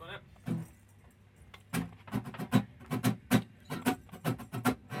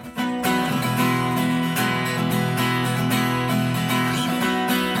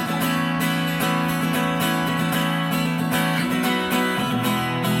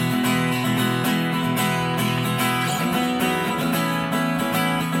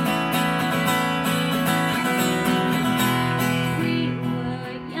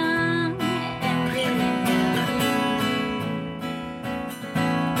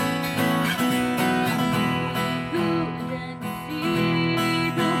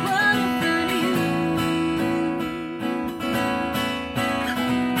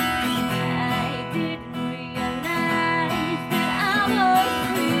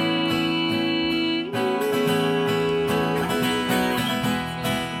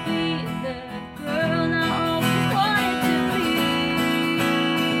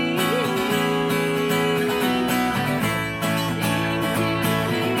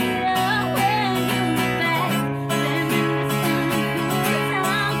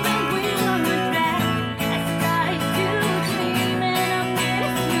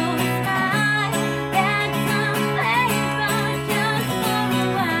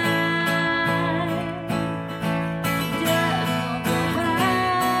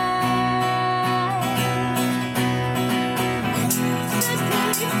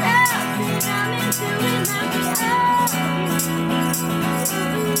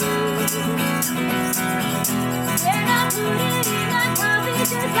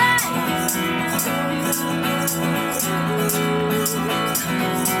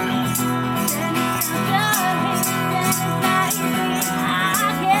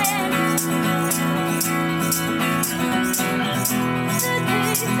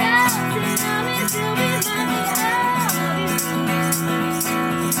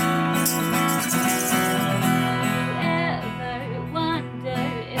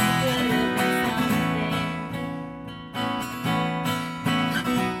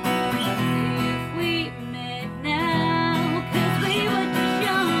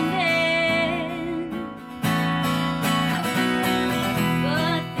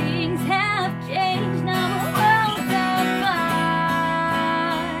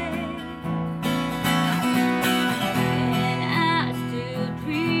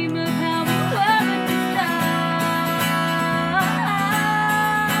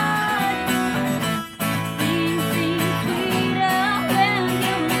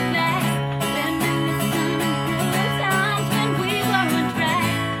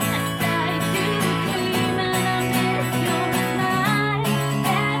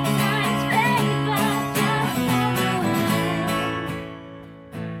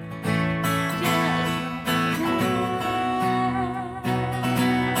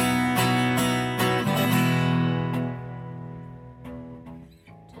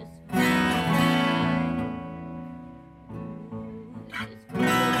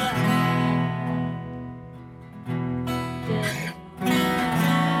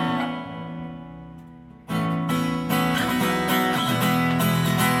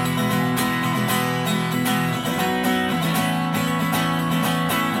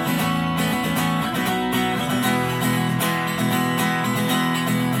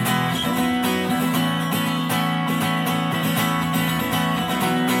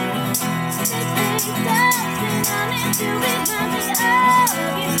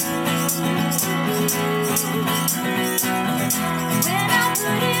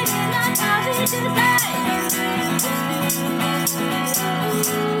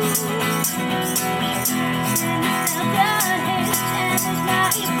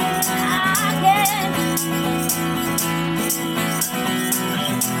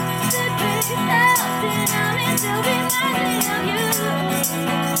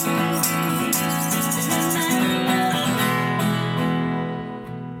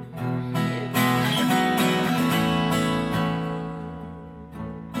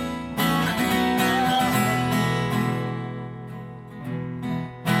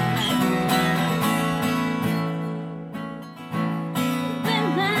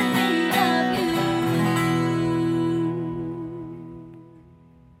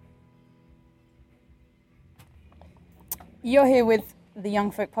You're here with the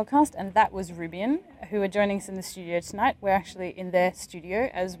Young Folk Podcast, and that was Rubian, who are joining us in the studio tonight. We're actually in their studio,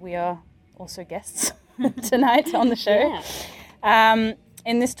 as we are also guests tonight on the show. Yeah.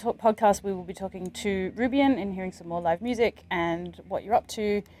 In this podcast, we will be talking to Rubian and hearing some more live music and what you're up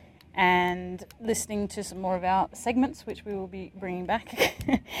to, and listening to some more of our segments, which we will be bringing back.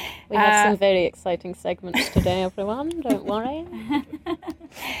 We have some very exciting segments today, everyone. Don't worry.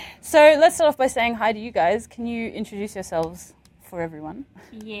 So let's start off by saying hi to you guys. Can you introduce yourselves for everyone?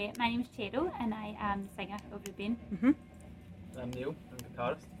 Yeah, my name's Cheryl and I am the singer of Rubian. Mm-hmm. I'm Neil, I'm the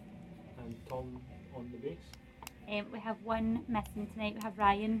guitarist, and Tom on the bass. We have one missing tonight. We have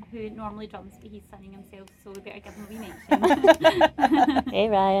Ryan, who normally drums, but he's sunning himself, so we better give him a wee mention. Hey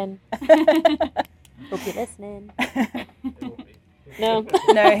Ryan. Hope you're listening. No.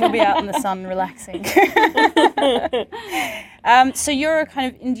 No, he'll be out in the sun relaxing. So you're a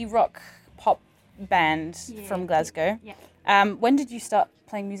kind of indie rock pop band from Glasgow. Yeah. When did you start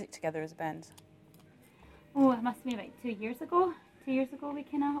playing music together as a band? Oh, it must have been about 2 years ago. 2 years ago we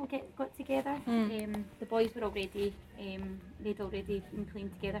kind of got together. The boys were already, they'd already been playing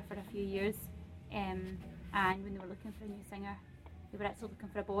together for a few years. And when they were looking for a new singer, they were actually looking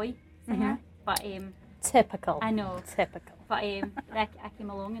for a boy singer. But typical. I know. Typical. But I came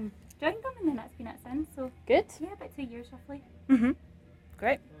along and joined them, and then that's been it since. So good. Yeah, about 2 years roughly. Mm-hmm.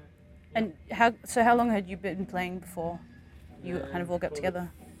 Great. And how long had you been playing before you kind of all got together?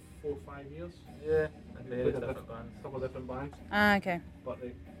 4 or 5 years. Yeah. And we played a couple of different bands. Ah, okay. But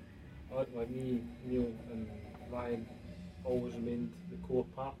like me, Neil and Ryan always remained the core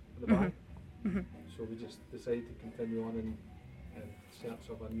part of the band. Mm-hmm. So we just decided to continue on and search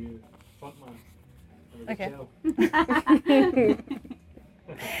of a new frontman. Okay.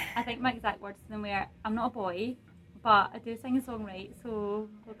 I think my exact words to them were, I'm not a boy, but I do sing a song right, so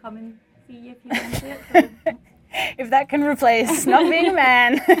we'll come and see you if you want to it. So. If that can replace not being a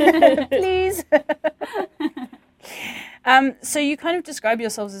man, please. So you kind of describe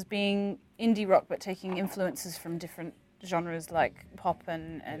yourselves as being indie rock, but taking influences from different genres like pop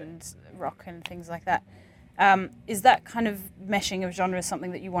and rock and things like that. Is that kind of meshing of genres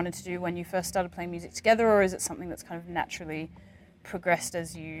something that you wanted to do when you first started playing music together, or is it something that's kind of naturally progressed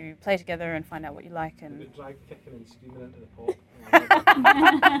as you play together and find out what you like? And drag kicking and screaming into the pop.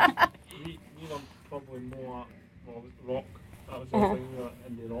 we were probably more rock. That was our thing. We were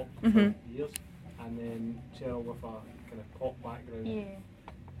indie rock for years, and then Cheryl with a kind of pop background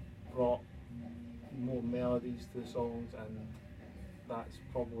brought more melodies to the songs, and that's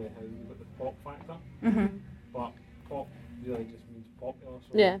probably how we got the pop factor. But pop really just means popular, so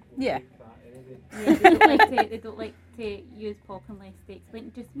we'll take that any day. They don't like to use pop unless they explain.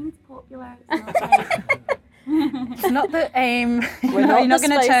 It just means popular. It's not like it's not the aim. We're not you're not the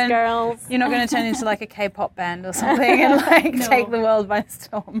going to Spice turn. Girls. You're not going to turn into like a K-pop band or something and like No. take the world by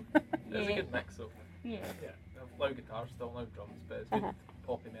storm. There's a good mix of yeah. loud guitars, still loud drums, but it's good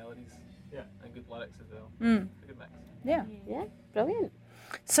poppy melodies, and good lyrics as well. It's a good mix. Yeah. Yeah, brilliant.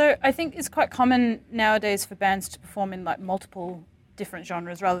 So I think it's quite common nowadays for bands to perform in like multiple different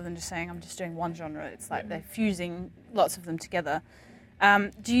genres rather than just saying I'm just doing one genre. It's like they're fusing lots of them together.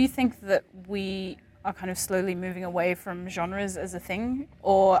 Do you think that we are kind of slowly moving away from genres as a thing,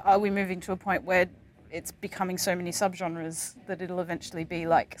 or are we moving to a point where it's becoming so many subgenres that it'll eventually be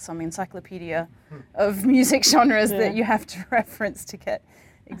like some encyclopedia of music genres that you have to reference to get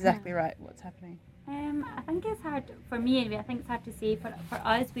exactly right what's happening? I think it's hard, for me anyway, I think it's hard to say. For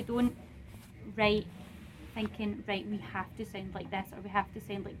us, we don't write thinking, right, we have to sound like this or we have to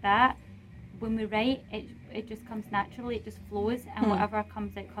sound like that. When we write, it just comes naturally, it just flows, and whatever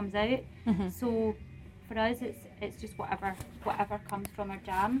comes out. So for us, it's just whatever comes from our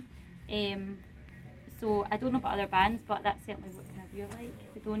jam. So I don't know about other bands, but that's certainly what kind of we're like.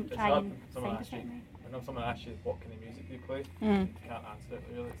 We don't It's try hard and when someone sound a asks you- certain way. When someone asks you what kind of music you play, you can't answer it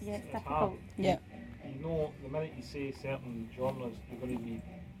really. Yeah, it's It's hard. difficult. Yeah. You know, the minute you say certain genres, you're going to be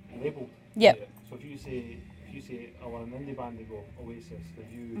labelled. Yep. So if you say, I want an indie band, they go Oasis, The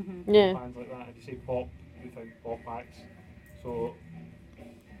View, Yeah. bands like that. If you say pop, we think pop acts. So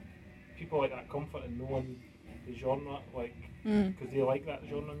people like that comfort in knowing the genre, like, because they like that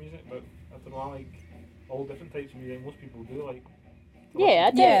genre of music. But I don't know, I like all different types of music. Most people do like. to Yeah,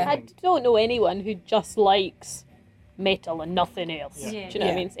 listen to I things. don't know anyone who just likes metal and nothing else. Yeah. Do you know what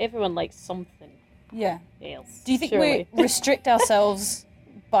Yeah. I mean? Everyone likes something Yeah. else. Do you think surely. we restrict ourselves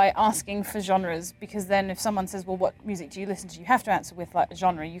by asking for genres? Because then if someone says, well, what music do you listen to? You have to answer with like a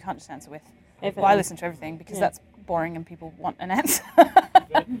genre. You can't just answer with, well, I Everything. listen to everything, because Yeah. that's boring and people want an answer.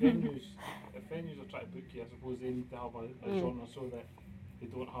 Venues, if venues are trying to book you, I suppose they need to have a genre so that they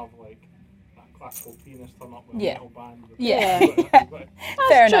don't have like a classical pianist turn up with Yeah. a metal band. Yeah. You've got to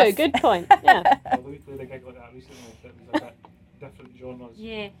Fair True, enough. good point. Yeah. we played a gig like that recently that was a bit different genres,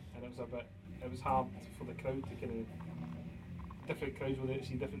 Yeah. and it was hard for the crowd to kind of, different crowds were there to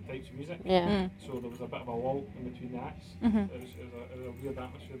see different types of music, Yeah. so there was a bit of a lull in between the acts. Mhm. It was a weird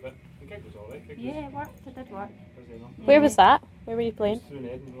atmosphere, but the gig was alright. Yeah, it worked. It did work. Busy enough. Where was that? Where were you It was playing? through in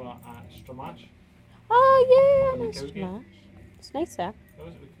Edinburgh at Stramash. Oh, yeah. On the That's Cowgate. nice. It's nice there. It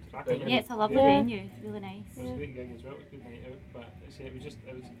was cracking. Yeah, it's a lovely Yeah. venue. It's really nice. It was a great gig as well. It was a good night out, but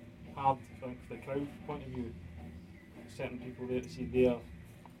it was hard from the crowd point of view. Certain people there to see their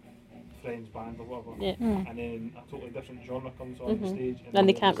friends' band or whatever, Yeah. and then a totally different genre comes on the stage, And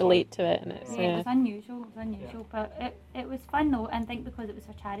they they're can't just relate to it, and it's Yeah, it was unusual. But it was fun though, and I think because it was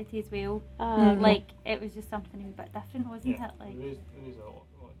for charity as well, like it was just something a bit different, wasn't yeah, it? Like, there is a lot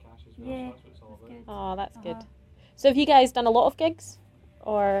of cash as well. Yeah, So that's what it's all that's about. good. Oh, that's good. Uh-huh. So have you guys done a lot of gigs?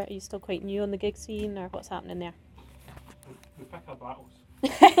 Or are you still quite new on the gig scene, or what's happening there? We pick our battles.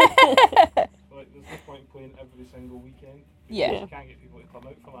 Like, there's no point in playing every single weekend. Because Yeah. you can't get people to come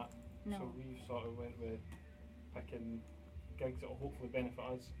out for that. No. So we sort of went with picking gigs that will hopefully benefit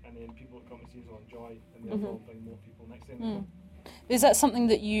us, and then people that come to see us will enjoy, and therefore bring more people next time. Is that something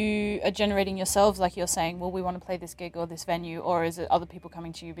that you are generating yourselves, like you're saying, well, we want to play this gig or this venue, or is it other people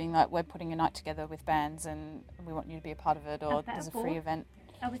coming to you being like, we're putting a night together with bands and we want you to be a part of it, or bit there's a of free both. event?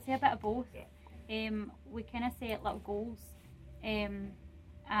 I would say a bit of both. Yeah. We kind of set little goals, and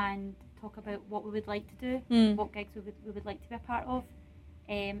talk about what we would like to do, what gigs we would like to be a part of,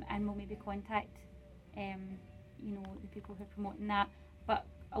 and we'll maybe contact, the people who are promoting that. But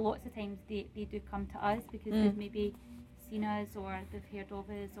a lot of the times they do come to us because they've maybe seen us or they've heard of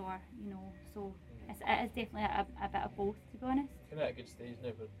us, or so it is definitely a bit of both, to be honest. Kind of at a good stage now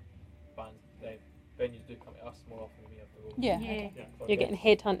where bands, venues do come to us more often than we have to go. Yeah. Yeah. for You're gigs. getting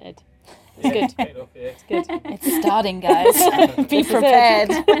headhunted. Yeah, good. Kind of, yeah. It's good. It's starting, guys. Be This is prepared.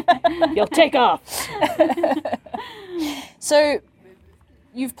 You'll take off. So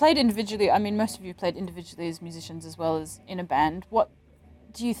you've played individually. I mean, most of you played individually as musicians as well as in a band. What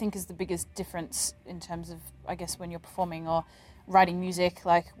do you think is the biggest difference in terms of, I guess, when you're performing or writing music?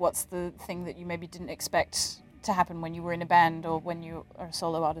 Like, what's the thing that you maybe didn't expect to happen when you were in a band or when you are a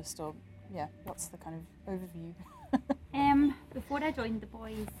solo artist? Or, yeah, what's the kind of overview? Before I joined the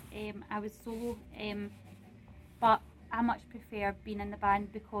boys, I was solo, but I much prefer being in the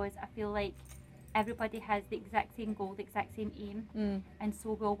band because I feel like everybody has the exact same goal, the exact same aim, and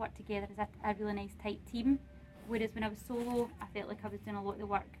so we all work together as a really nice tight team. Whereas when I was solo, I felt like I was doing a lot of the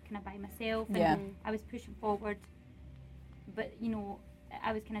work kind of by myself, and I was pushing forward, but you know,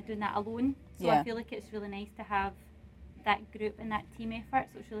 I was kind of doing that alone. So I feel like it's really nice to have that group and that team effort.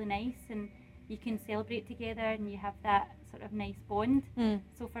 So it's really nice, and you can celebrate together, and you have that sort of nice bond.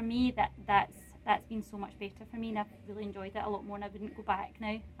 So for me, that's been so much better for me, and I've really enjoyed it a lot more, and I wouldn't go back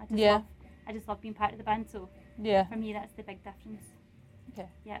now. I just love being part of the band, so for me that's the big difference. Okay.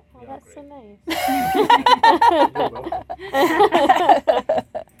 Yeah. Oh, that's so nice.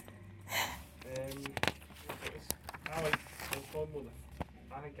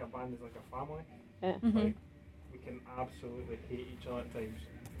 I think a band is like a family. Yeah. Like, we can absolutely hate each other at times.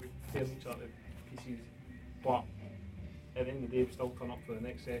 We tear each other to pieces, but at the end of the day, we still turn up for the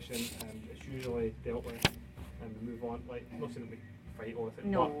next session, and it's usually dealt with, and we move on. Like, not saying that we fight all the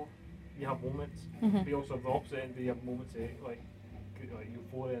time, but you have moments. We also have the opposite end. You have moments of like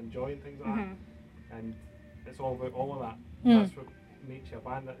euphoria and joy and things like that, and it's all about all of that. That's what makes you a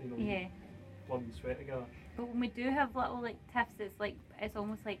band. That blood and sweat together. But when we do have little like tiffs, it's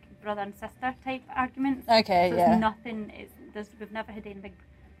almost like brother and sister type arguments. Okay, so it's nothing. We've never had any big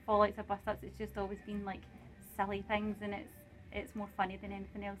fallouts or bust ups. It's just always been like silly things, and it's more funny than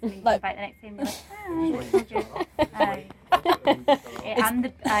anything else. And then you go back the next time and you're like,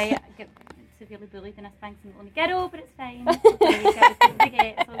 I get severely bullied in a Spanx and only ghetto, but it's fine.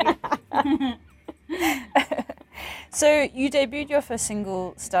 So you debuted your first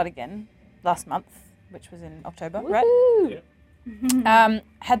single, Start Again, last month, which was in October, right?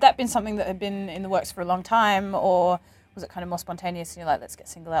 Had that been something that had been in the works for a long time, or was it kind of more spontaneous and you're like, let's get a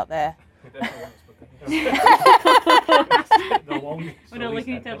single out there? The longest. We're not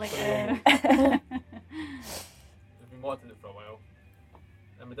looking at it like We've been wanting it for a while,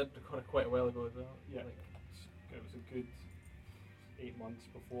 and we did record it quite a while ago as well. Yeah, it was a good 8 months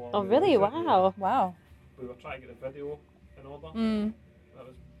before. Oh, really? Wow. Wow. We were trying to get the video in order. That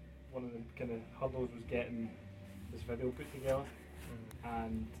was one of the kind of hurdles, was getting this video put together,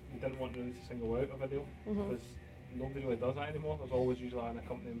 and we didn't want to release a single without a video because nobody really does that anymore. There's always usually an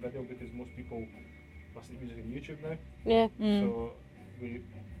accompanying video because most people listen to music on YouTube now. Yeah. So we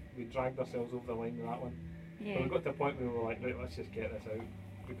dragged ourselves over the line with that one. Yeah. But we got to a point where we were like, right, let's just get this out,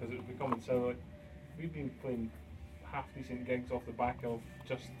 because it was becoming so like, we've been playing half decent gigs off the back of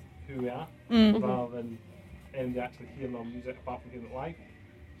just who we are, rather than anybody actually hearing our music apart from hearing it live.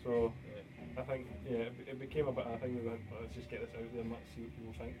 So I think it became a bit of a thing where let's just get this out there and let's see what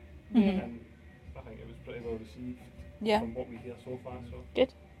people think. And I think it was pretty well received from what we hear so far. So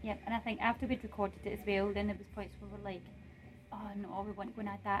good. Yeah, and I think after we'd recorded it as well, then there was points where we were like, oh no, we want to go and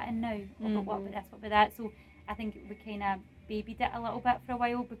add that in now. But what about this, what about that? So I think we kind of babied it a little bit for a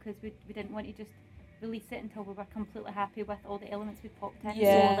while because we didn't want to just release it until we were completely happy with all the elements we popped in.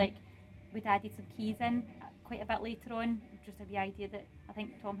 So like we'd added some keys in quite a bit later on, just a wee idea that I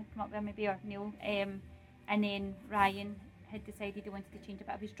think Tom had come up with maybe, or Neil, and then Ryan had decided he wanted to change a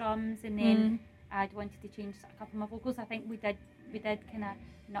bit of his drums, and then I'd wanted to change a couple of my vocals. I think we did kind of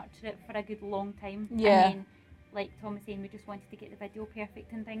nurture it for a good long time. And then, like Tom was saying, we just wanted to get the video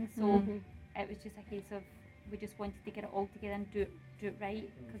perfect and things, so it was just a case of we just wanted to get it all together and do it right,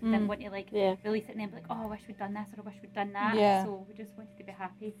 because we didn't want to release it and then be like, oh, I wish we'd done this or I wish we'd done that. So we just wanted to be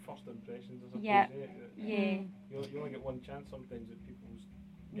happy. First impressions, as you only get one chance sometimes at people's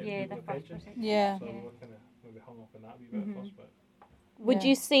getting people's attention. So we're kind of maybe hung up on that a wee bit first. But would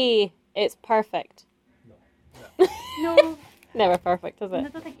you say it's perfect? No. Never perfect, is it? I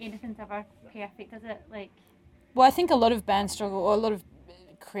don't think anything's ever perfect, is it? Like, well, I think a lot of bands struggle, or a lot of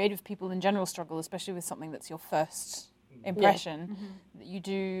creative people in general struggle, especially with something that's your first impression. That you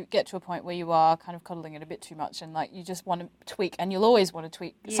do get to a point where you are kind of coddling it a bit too much, and like you just want to tweak, and you'll always want to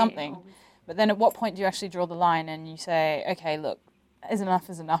tweak something. Always. But then at what point do you actually draw the line and you say, okay, look, is enough.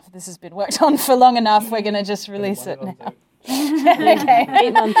 This has been worked on for long enough. We're going to just release it now. Okay,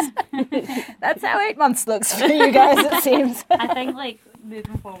 8 months. That's how 8 months looks for you guys, it seems. I think like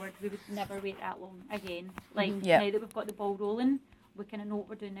moving forward, we would never wait that long again. Like now that we've got the ball rolling, we kind of know what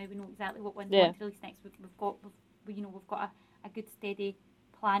we're doing now. We know exactly what one we want to release next. We've got a good steady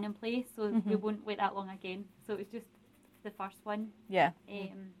plan in place, so we won't wait that long again. So it's just the first one. Yeah.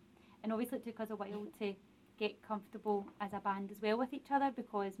 And obviously it took us a while to get comfortable as a band as well with each other,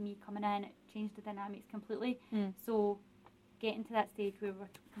 because me coming in, it changed the dynamics completely. So getting to that stage where we were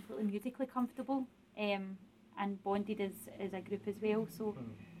completely musically comfortable and bonded as a group as well. So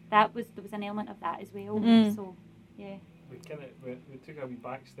there was an element of that as well. So yeah. We took a wee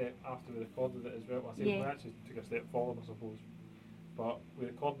back step after we recorded it as well. We actually took a step forward, I suppose. But we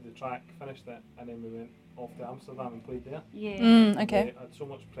recorded the track, finished it, and then we went off to Amsterdam and played there. Okay. We had so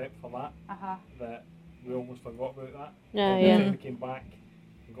much prep for that that we almost forgot about that. Yeah, and yeah. when we came back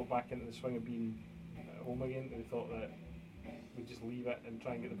and got back into the swing of being at home again, we thought that we'd just leave it and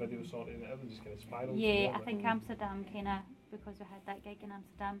try and get the video sorted, and everything just kind of spiraled. Yeah, I think Amsterdam kind of, because we had that gig in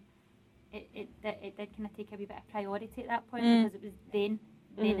Amsterdam, it did kind of take a wee bit of priority at that point, because it was then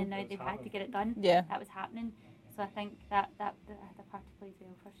and now they've had to get it done. Yeah. That was happening. So I think that had a part to play as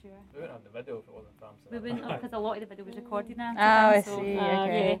well, for sure. We wouldn't have the video if it wasn't for Amsterdam. We wouldn't have, because a lot of the video was recorded in Oh, Amsterdam. I so, see.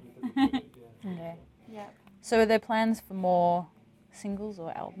 Okay. Okay. Yeah. So are there plans for more singles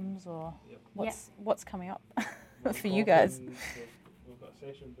or albums, or what's coming up for you guys? We've got a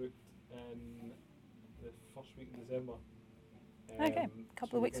session booked in the first week in December. Okay, a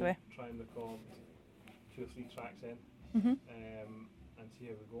couple of weeks away. Try and record 2 or 3 tracks in, Mm-hmm. and see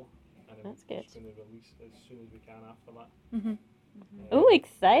how we go. And then That's we're good. just going to release as soon as we can after that. Mm-hmm. Oh,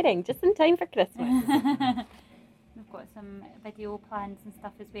 exciting! Just in time for Christmas. We've got some video plans and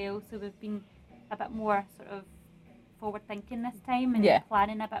stuff as well, so we've been a bit more sort of forward thinking this time and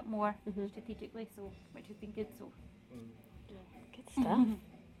planning a bit more strategically, so which has been good. So Good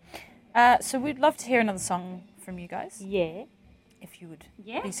stuff. So we'd love to hear another song from you guys, Yeah. if you would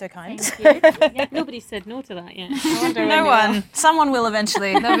yeah, be so kind. thank you. Nobody said no to that yet. No one. Someone will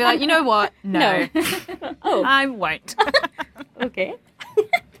eventually. They'll be like, you know what? No. Oh, I won't. okay.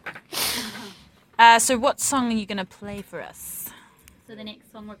 So what song are you going to play for us? So the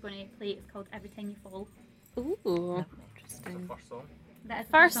next song we're going to play is called Every Time You Fall. Ooh. It's the first song. That is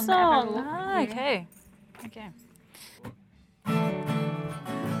the First first that I ever song. wrote. Ah, Yeah. okay. Okay.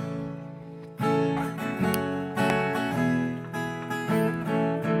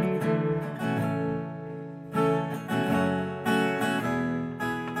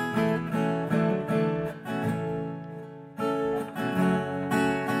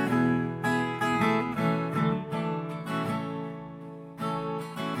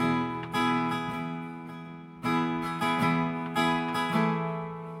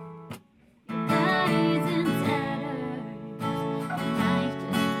 Bodies in tatters,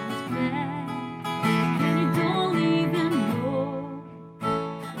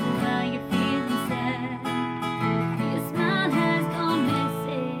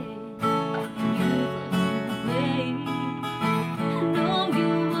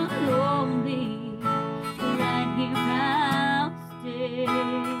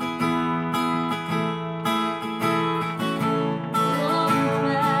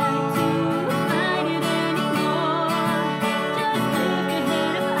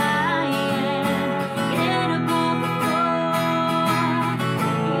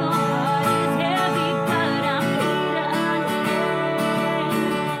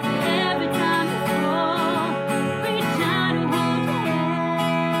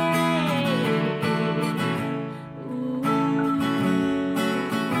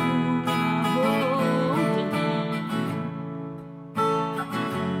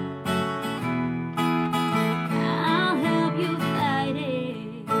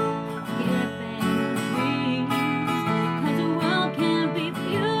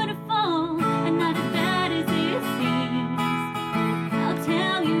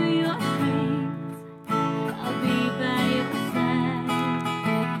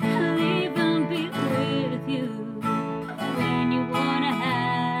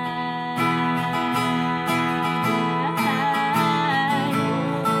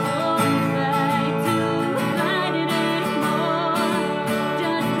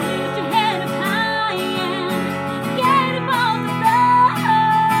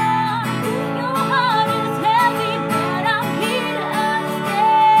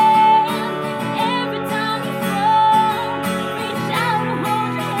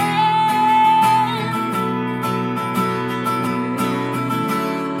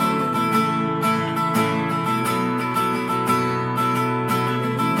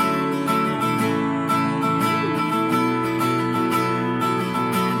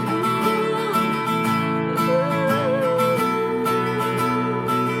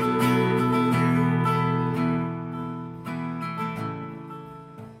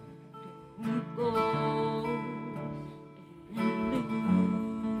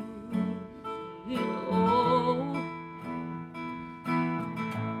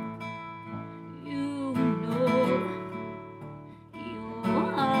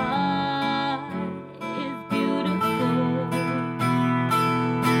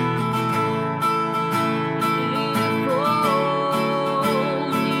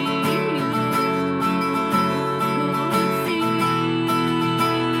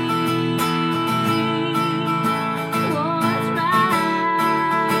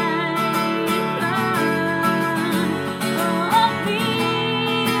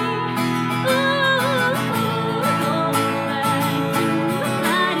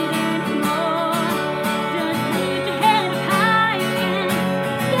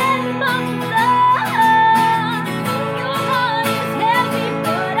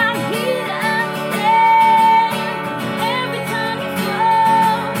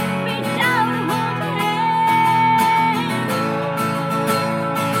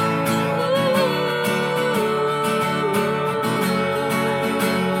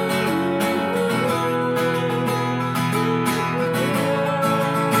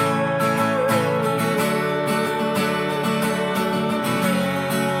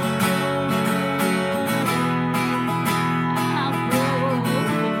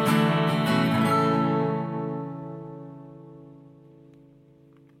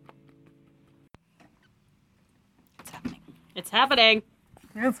 happening.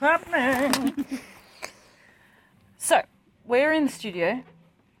 It's happening. So, we're in the studio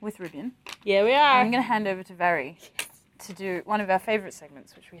with Rubian. Yeah, we And are. I'm going to hand over to Vary to do one of our favourite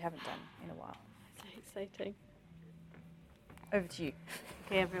segments, which we haven't done in a while. So exciting. Over to you.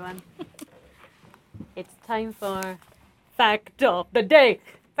 Okay, everyone. It's time for Fact of the Day.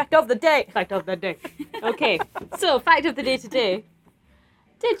 Fact of the day. Fact of the day. Okay, so fact of the day today.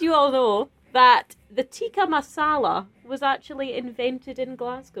 Did you all know that the tikka masala was actually invented in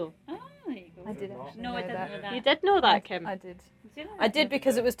Glasgow? Oh, there you go. I did actually No, know I didn't that. know that. You did know that, Kim? I did. Did you know I that? did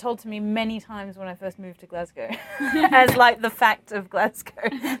because it was told to me many times when I first moved to Glasgow as like the fact of Glasgow.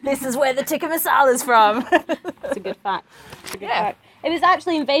 This is where the tikka masala's from. It's a good fact. It's a good Yeah. fact. It was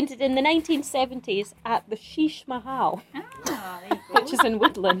actually invented in the 1970s at the Sheesh Mahal, Ah, there you go. which is in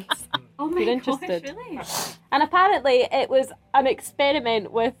Woodlands. Oh my you're gosh, interested. really? And apparently it was an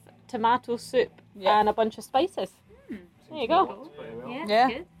experiment with tomato soup Yeah. and a bunch of spices. There you go. Worked pretty well. Yeah, Yeah.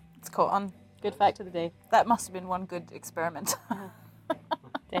 good. It's caught on. Good fact of the day. That must have been one good experiment.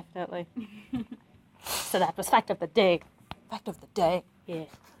 Definitely. So that was fact of the day. Fact of the day. Yeah.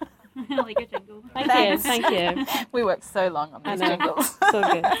 I like your jingle. Thank Thanks. you. Thank you. We worked so long on I these know. jingles. So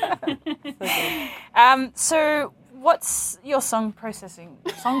good. So good. So what's your song processing?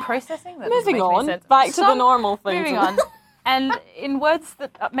 Song processing? That doesn't Moving make any on. sense. Back to the Song- normal things. Moving on. And in words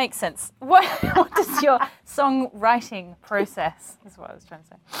that make sense, what does your songwriting process, is what I was trying to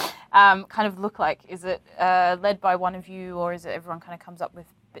say, kind of look like? Is it led by one of you, or is it everyone kind of comes up with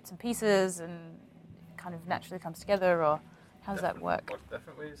bits and pieces and kind of naturally comes together, or how does that work? Works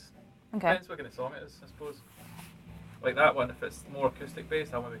different ways. Okay. Depends what kind of song it is, I suppose. Like that one, if it's more acoustic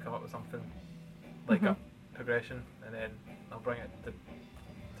based, I'll maybe come up with something like a progression, and then I'll bring it to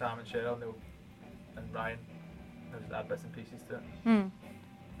Tam and Cheryl and Ryan. I'll just add bits and pieces to it. Mm.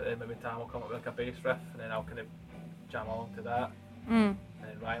 But then maybe Tam will come up with like a bass riff, and then I'll kind of jam along to that. Mm. And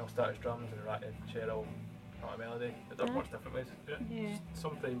then Ryan will start his drums, and Cheryl will come up with a melody. It works different ways. Yeah.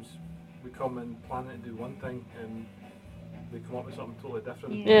 Sometimes we come in planning to do one thing and we come up with something totally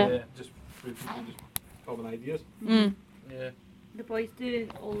different. Yeah. Just through people just having ideas. Mm. Yeah. The boys do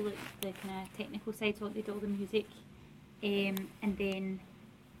all the kind of technical side, so they do all the music, and then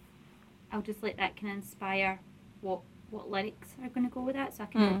I'll just let that kind of inspire what lyrics are going to go with that. So I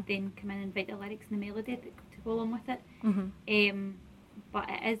can then come in and write the lyrics and the melody to go along with it. Mm-hmm. But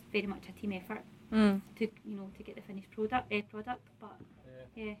it is very much a team effort Mm. to get the finished product. But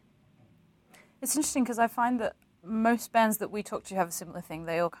yeah. It's interesting because I find that most bands that we talk to have a similar thing.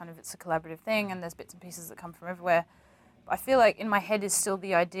 They all kind of, it's a collaborative thing and there's bits and pieces that come from everywhere. But I feel like in my head is still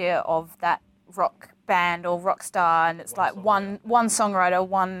the idea of that rock band or rock star, and it's like one songwriter,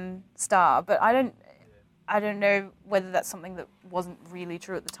 one star. But I don't know whether that's something that wasn't really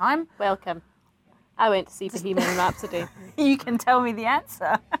true at the time. Welcome. I went to see Bohemian Rhapsody. You can tell me the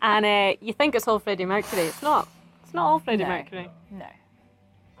answer. And you think it's all Freddie Mercury. It's not. It's not all Freddie No. Mercury. No.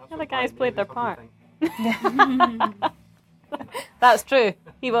 That's The what guys Brian played their May part. think. That's true.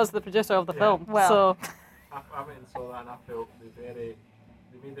 He was the producer of the film. Well. So I went and saw that and I felt they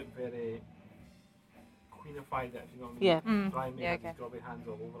made it very queenified it, if you know what I mean. Yeah. Mm. Brian May Yeah, had okay. his grubby hands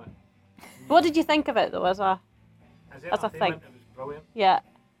all over it. what did you think of it though? As a As That's a thing. entertainment, it was brilliant, yeah.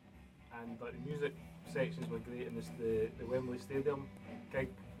 and like the music sections were great, and the Wembley Stadium gig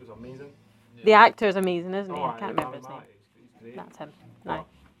was amazing. The actor's amazing, isn't he? Oh, I can't remember his Rami name. Malek, he's great. That's him. But No.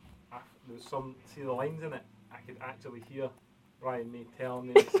 there was some, see the lines in it, I could actually hear Brian May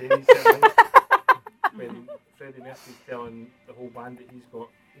telling me saying these certain lines. When Freddie Mercury's telling the whole band that he's got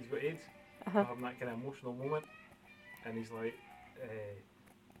AIDS, Uh-huh. having that kind of emotional moment, and he's like,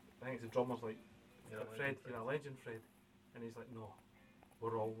 I think it's the drummer's like, Fred, you're a legend, Fred, and he's like, no,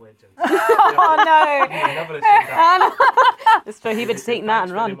 we're all legends. Oh no. He never has said that. It's true. He would He take said, that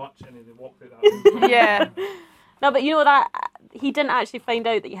 "Thanks and very run. much," and he walked out that room. Yeah. No, but you know that he didn't actually find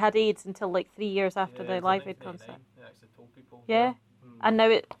out that he had AIDS until like 3 years after Yeah, the it was Live in Aid 1999. concert. They actually told people. Yeah. Mm. And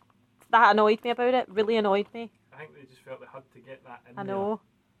now that annoyed me about it. Really annoyed me. I think they just felt they had to get that in I know.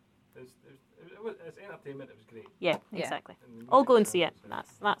 there. It's entertainment, it was great. Yeah, Yeah. exactly. And the I'll go and music see it.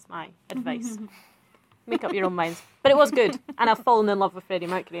 was- That's my advice. Make up your own minds. But it was good, and I've fallen in love with Freddie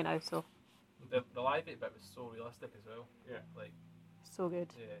Mercury now. So The Live Aid bit was so realistic as well. Yeah. Like, so good.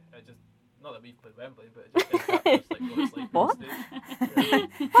 yeah, it just, not that we've played Wembley, but it just captures like what it's like What? on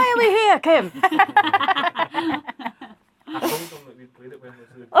stage. Why are we here, Kim? I told them that we'd played it when we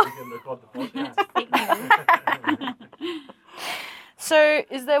could record the podcast. So,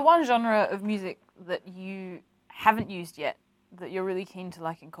 is there one genre of music that you haven't used yet that you're really keen to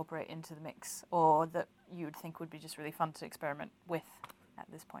like incorporate into the mix, or that you would think would be just really fun to experiment with at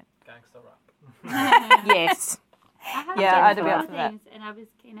this point? Gangster rap. Yes. I have Yeah, done I'd it be a up couple for that. times, and I was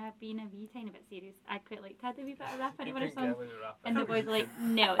kind of being a wee tiny bit serious. I quite liked to have a wee bit of rap in You one of couldn't songs, get away with rap. and the boys were like,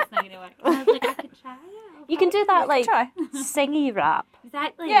 "No, it's not going to work." And I was like, "I could try it." You can do that like Try. singy rap,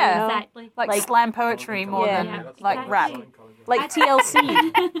 Exactly. Yeah. Exactly. Like, Like- slam poetry more Yeah. than Yeah, like rap. exactly. like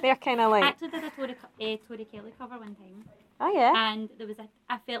TLC. They're kind of I like, actually did a Tori Kelly cover one time, oh yeah. and there was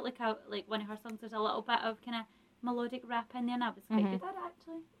I felt like one of her songs. There's a little bit of kind of melodic rap in there, and I was quite good at it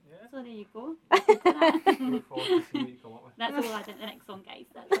actually. Yeah. So there you go. Look forward to seeing what you come up with. That's all I did. The next song, guys.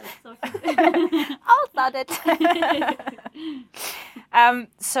 That's all sorted. I'll start it.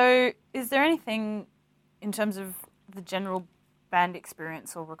 So, is there anything in terms of the general band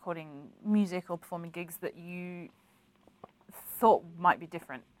experience or recording music or performing gigs that you thought might be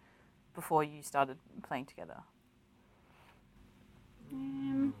different before you started playing together?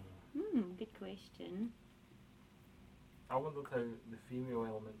 Good question. I wondered how the female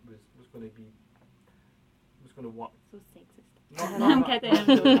element was going to work. So sexist. No, I'm not kidding.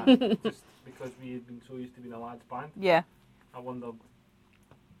 that, just because we had been so used to being a lads band. Yeah. I wondered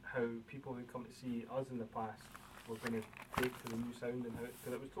how people who come to see us in the past were going to take to the new sound and how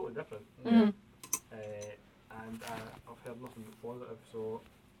because it was totally different. Mm. And I've heard nothing but positive. So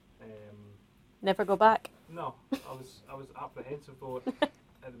Never go back. no, I was apprehensive though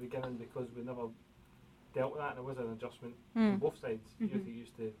at the beginning because we never dealt with that, and it was an adjustment on both sides. You had to get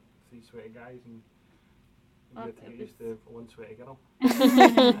used to 3 sweaty guys, and you had to get used to 1 sweaty girl.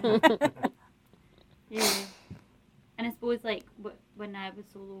 Yeah. And I suppose like when I was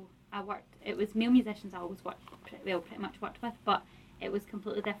solo, it was male musicians I always pretty much worked with, but it was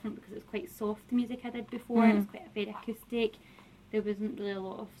completely different because it was quite soft music I did before, and it was quite very acoustic. There wasn't really a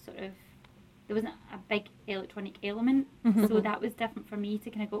lot of there wasn't a big electronic element, so that was different for me to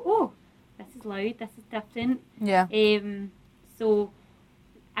kind of go, oh, this is loud, this is different. Yeah. So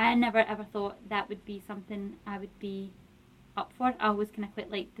I never ever thought that would be something I would be up for. I always kind of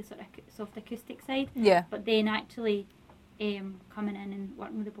quite like the sort of soft acoustic side. Yeah. But then actually coming in and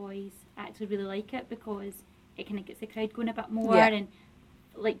working with the boys, I actually really like it because it kind of gets the crowd going a bit more. Yeah. And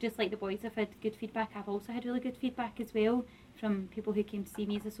like just like the boys have had good feedback, I've also had really good feedback as well from people who came to see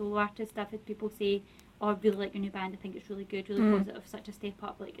me as a solo artist. I've had people say, oh, I really like your new band, I think it's really good, really positive, such a step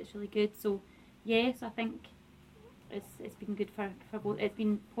up, like it's really good. So yeah, so I think it's been good for both. It's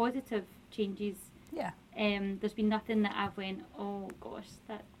been positive changes. Yeah. There's been nothing that I've went, oh gosh,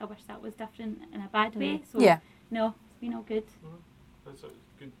 that I wish that was different in a bad way. So Yeah. no, it's been all good. It's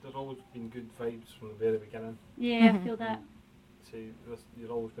good. There's always been good vibes from the very beginning. Yeah, I feel that. So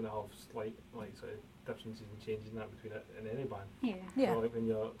you're always going to have slight sort of differences and changes in that between it and any band. Yeah. Yeah. So, like when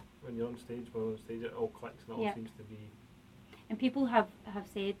you're on stage, it all clicks and it all seems to be. And people have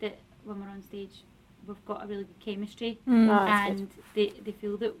said that when we're on stage, we've got a really good chemistry, that's and they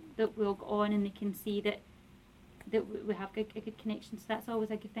feel that we all got on, and they can see that we have a good connection. So that's always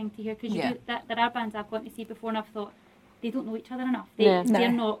a good thing to hear, because there are bands I've gone to see before and I've thought they don't know each other enough. They're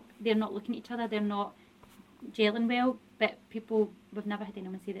not looking at each other. They're not gelling well. But we've never had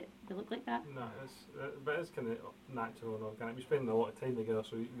anyone say that they look like that. No, but it's kind of natural and organic. We spend a lot of time together,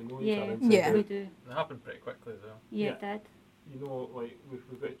 so we know each other. Yeah. We do. It happened pretty quickly as well. Yeah, it did. You know, like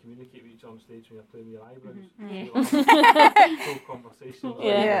we've got to communicate with each other on stage when you're playing with your eyebrows. Yeah. Full conversations.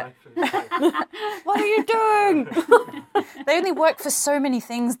 Yeah. Like, What are you doing? They only work for so many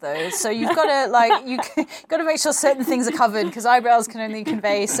things, though. So you've got to got to make sure certain things are covered, because eyebrows can only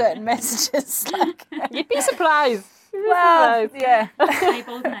convey certain messages. You'd be surprised. Well, yeah.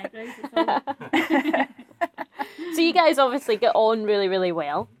 Eyeballs and eyebrows. It's all. So you guys obviously get on really, really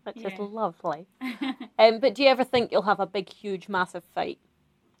well, which is Yeah. lovely. But do you ever think you'll have a big, huge, massive fight?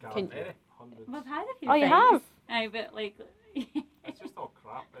 Hundreds. We've had a few. Oh, you fights. have? Aye, but like. It's just all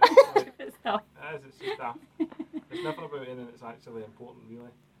crap. It's like, It's tough. it is. It's just daft. It's never about anything that's actually important, really.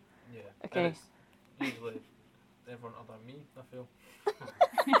 Yeah. Okay. And it's usually everyone other than me, I feel.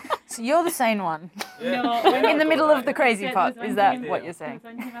 So you're the sane one. Yeah. No, Yeah, In the I middle got of the that. crazy There part. was Is one that time- what you're There saying? was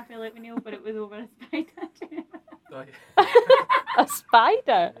one time I felt like Neil, but it was over a spider. Oh, yeah. A spider?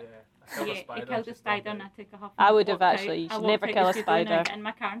 Yeah. I killed Yeah, a he spider. killed a just spider done and I it. took a huff. I and would have walked actually. You out. I should walked never out kill the a studio and I spider. got in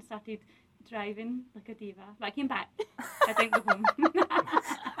my car and started driving like a diva. But I came back. I didn't go home.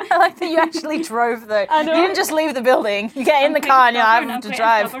 I like that you actually drove, though. I know. You didn't just leave the building. You get in the I'm car and you're quite having stubborn, to I'm quite a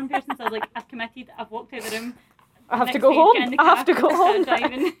drive. stubborn person, so I was like, I've committed. I've walked out the room. I have to Next go day, home. get in the I have car, to go home. start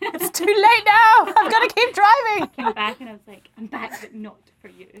driving. It's too late now. I've got to keep driving. Came back and I was like, I'm back, but not for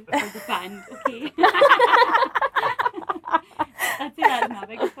you, for the band, okay? I'd say that's my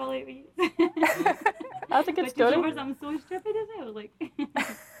biggest fault lately. That's a good Which is over story. something so stupid as well. Like,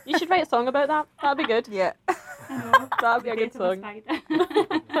 You should write a song about that. That'd be good. Yeah. I know. That'd be a The good death of song.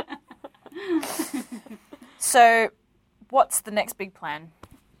 spider. So, what's the next big plan?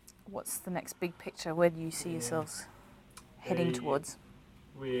 What's the next big picture? Where do you see yourselves heading towards?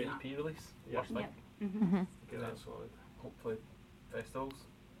 We EP release. Yeah. First thing. Mm-hmm. get that sorted. Hopefully festivals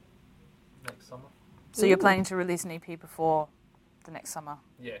next summer. So you're planning to release an EP before the next summer,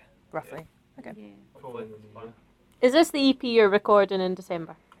 Yeah. roughly? Okay. Yeah. Probably in the new year. Is this the EP you're recording in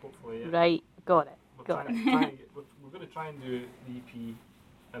December? Hopefully, yeah. Right, got it. We're Got trying, trying to get, we're going to try and do the EP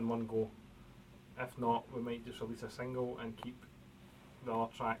in one go. If not, we might just release a single and keep the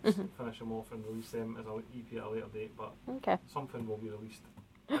other tracks, finish them off and release them as an EP at a later date. But Okay. something will be released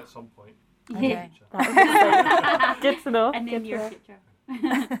at some point. Okay. Good to know. And Good then to your know.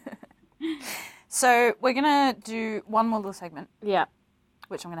 future. So we're gonna do one more little segment, Yeah,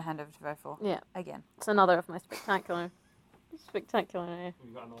 which I'm gonna hand over to Vo for yeah. again. It's another of my spectacular. We've got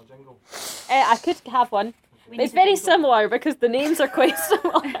another jingle. I could have one. We It's need a very jingle. similar because the names are quite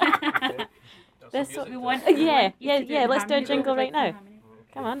similar. Okay. This Music We to want. it. Yeah, we want you to yeah, in let's do a harmony. jingle right now. In harmony.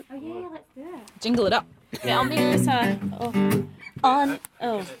 Come on. Oh yeah, let's do it. Jingle it up. Yeah, I'll make this a. Oh. On.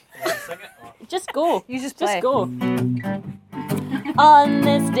 Oh. Can you sing it? Or? Just go. You just play. Just go. On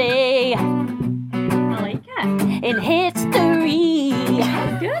this day I like it. in history.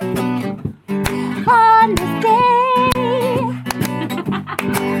 Good. On this day.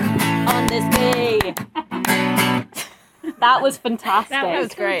 On this day. That was fantastic. That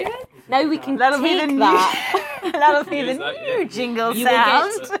was great. So good. Now we can That'll be take the new- that. That'll be Use the that, new yeah. jingle You will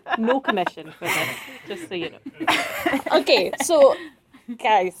sound. get no commission for this, just so you know. Okay, so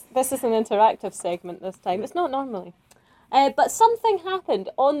guys, this is an interactive segment this time. It's not normally. But something happened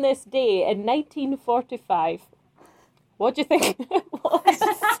on this day in 1945. What do you think it was?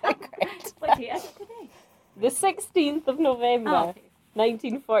 What date is it today? The 16th of November, Oh, okay.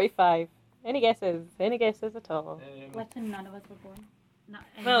 1945. Any guesses? Any guesses at all? Listen, none of us were born. Not,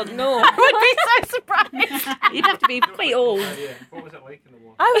 Well, no. I would be so surprised. You'd have to be quite old. Yeah. What was it like in the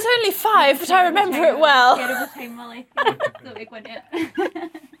war? I was only 5, but I remember it well. Terrible time in my life. So we went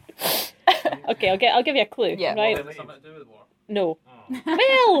it. Okay, I'll give you a clue. Yeah. Right? Has it something to do with war? No. Oh.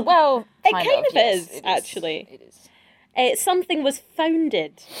 Well, Well, It kind of yes, is, it actually. It is. Something was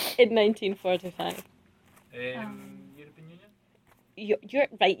founded in 1945. European Union? You're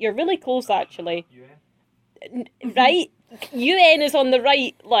right. You're really close, actually. UN? Right? UN is on the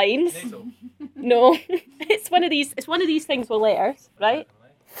right lines. NATO. No, it's one of these. It's one of these things with letters, right?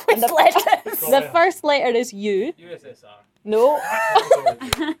 With letters. The first letter is U. USSR. No.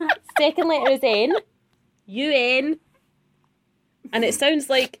 Second letter is N. UN. And it sounds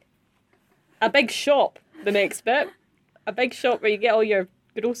like a big shop. The next bit, a big shop where you get all your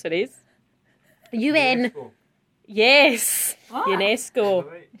groceries. UN. UNESCO. Yes. What? UNESCO.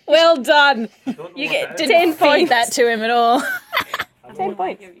 Right. Well done. I don't know You what get it is. 10 Feed points. that to him at all. I 10 don't-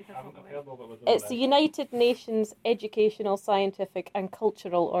 points. I haven't heard of it. but I don't It's know the it. United Nations Educational, Scientific and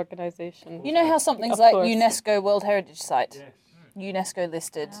Cultural Organization. You know how something's Of like course. UNESCO World Heritage Site? Yes. UNESCO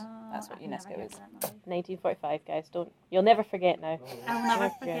listed. Oh, That's what I've never UNESCO heard is. of that knowledge. 1945, guys. You'll never forget now. I'll never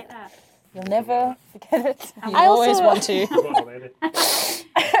Never forget that. You'll never forget it. You I also- always want to. I've got it already. What was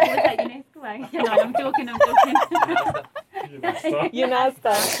that UNESCO? No, I'm joking, I'm joking.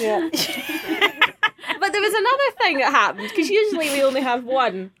 UNASDA, yeah. But there was another thing that happened, because usually we only have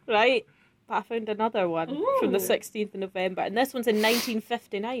one, right? But I found another one from the Ooh. 16th of November, and this one's in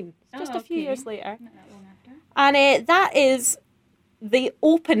 1959. It's just Oh, a few okay. years later. Not that long after. And that is the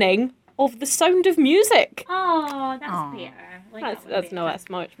opening of The Sound of Music. Oh, that's Aw. better. Like That's that one no, better. that's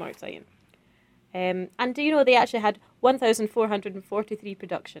much more exciting. And do you know they actually had 1,443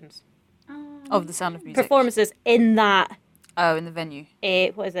 productions, Oh, Of The Sound of Music. performances in that, Oh, in the venue.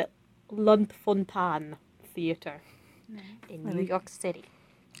 what is it, Luntfontein Theatre nice. in Really? New York City.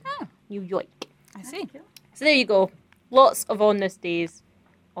 Oh. New York. I see. Cool. So there you go. Lots of on this days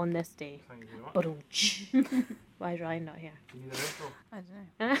on this day. Thank you very much. Ba-dum-tsh. Why is Ryan not here? Do you need an intro? I don't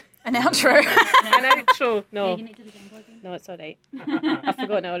know. Huh? An outro. An outro. Yeah, No, you need to do the jingle again. no, it's alright. I've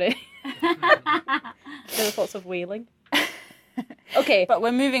forgotten already. There was lots of wailing. Okay, But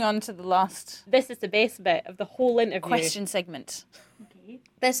we're moving on to the last this is the best bit of the whole interview. question segment. Okay.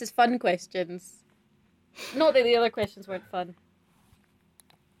 This is fun questions. Not that the other questions weren't fun.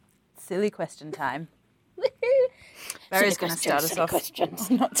 Silly question time. Woohoo! Barry's Silly going to start us questions, silly off. questions.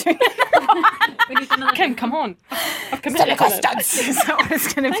 I'm not doing We need another Kim, jingle. come on. I've committed silly to this. questions. Is that what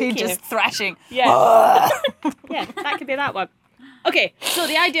it's going to be? Thank you. Just thrashing. Yeah. Yeah, that could be that one. Okay, so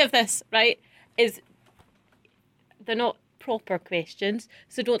the idea of this, right, is they're not proper questions,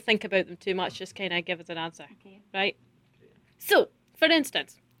 so don't think about them too much, just kind of give us an answer, Okay. right? So, for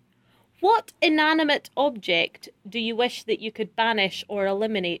instance, what inanimate object do you wish that you could banish or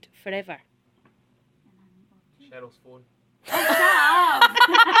eliminate forever? Cheryl's phone.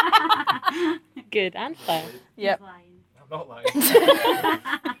 Good answer. Yep. He's lying. I'm not lying.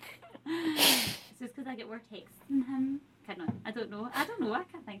 It's just because I get more texts than him. I don't know. I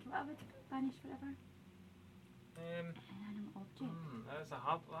can't think of what I would banish forever. An animal object. That's a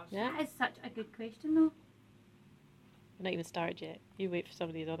hard. Yeah. That is such a good question, though. We're not even started yet. You wait for some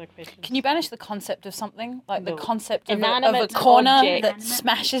of these other questions. Can you banish the concept of something? Like No. the concept of a Inanimate corner object. that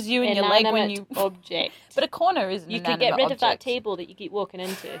smashes you in your leg when you... object. But a corner is an You could get inanimate rid of that object. table that you keep walking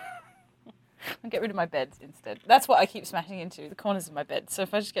into. I'll get rid of my bed instead. That's what I keep smashing into, the corners of my bed. So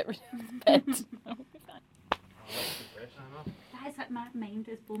if I just get rid of the bed, I'll be fine. Oh, that's a good question, I know. That is like my mind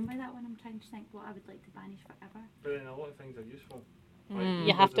is blown by that one. I'm trying to think what I would like to banish forever. But then a lot of things are useful.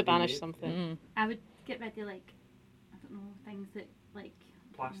 You have to banish something. I would get rid of like, I don't know, things that like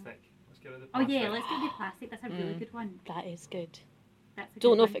Plastic. Let's get rid of Oh plastic. yeah, let's get rid of plastic. That's a really good one. That is good. That's a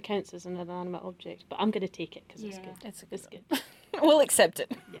Don't good know one. if it counts as an inanimate object, but I'm going to take it because it's Yeah. good. It's It's good. We'll accept it.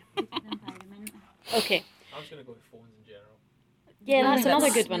 Good for the environment. Okay. I was going to go with phones in general. Yeah, I that's think another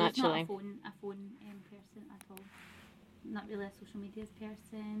that's- good one Not actually. a phone person at all. Not really a social media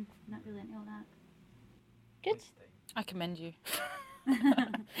person. Not really into all that. Good. Waste time. I commend you.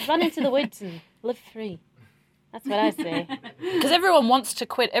 Run into the woods and live free. That's what I say. Because everyone wants to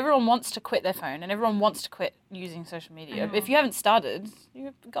quit. Everyone wants to quit their phone, and everyone wants to quit using social media. I know. If you haven't started,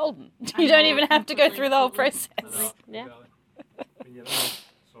 you're golden. I You don't know, even have to go completely, through the whole totally, process. totally. Yeah. When you're in this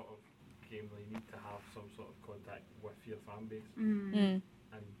sort of game, you need to have some sort of contact with your fan base. Mm.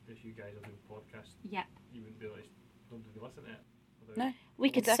 And if you guys are doing podcasts, Yeah. you wouldn't be able to listen to it. without- No. We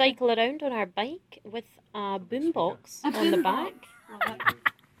could Exactly. cycle around on our bike with a boombox on the back, Love it.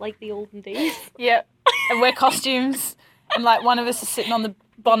 like the olden days. Yep. And wear costumes, and like one of us is sitting on the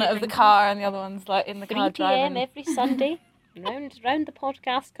bonnet of the car, and the other one's like in the 3 car p.m. driving. every Sunday. round the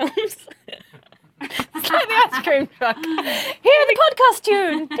podcast comes. It's like the ice cream truck. Hear the podcast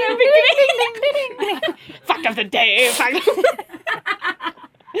tune. Ding, ding, ding, ding, ding, ding. Fuck of the day. That'd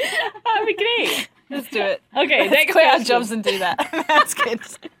be great. Let's do it. Okay, Let's next quit our question. jobs and do that. That's good.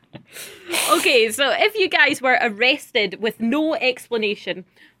 Okay, so if you guys were arrested with no explanation,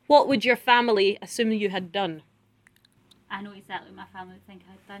 what would your family assume you had done? I know exactly what my family would think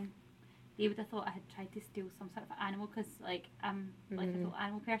I had done. They would have thought I had tried to steal some sort of animal because, like, I'm like a total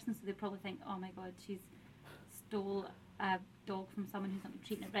animal person, so they'd probably think, oh my god, she's stole a dog from someone who's not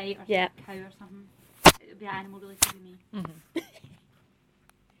treating it right, or Yeah. a cow or something. It would be an animal related to me.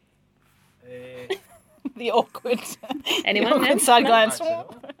 The awkward. Anyone? The awkward No? side No? glance. Actually, no.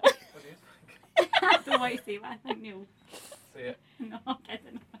 What do you think? I don't want to say what I think, Neil. Say it. No, I'm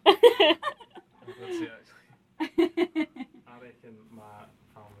kidding. Let's say it actually. I reckon my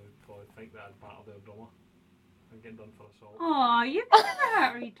family would probably think that I'd battle their drummer and get done for assault. Oh, you've never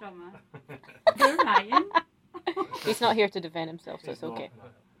hurt a wee drummer. You're Ryan. He's not here to defend himself, so it's He's not. okay.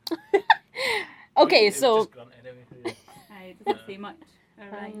 Okay, He was so just grunting anyway. Aye, it doesn't say much.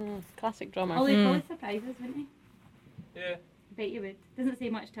 Alright. classic drummer. Oh, he'd probably surprise us, wouldn't he? Yeah. Bet you would. Doesn't say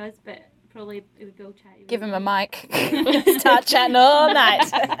much to us, but probably it would go chatty. Give him a mic. Start chatting all night.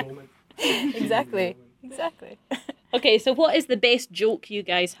 The moment. Exactly. Exactly. Okay, so what is the best joke you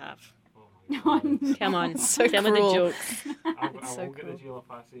guys have? Oh my God. No. Come on, So tell me the cruel. jokes. I so will get cool. the jail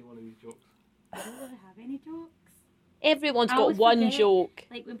if I say one of these jokes. I don't really have any jokes. Everyone's I got always one forget. joke.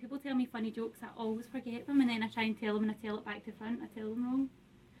 Like when people tell me funny jokes, I always forget them, and then I try and tell them, and I tell it back to front. I tell them wrong.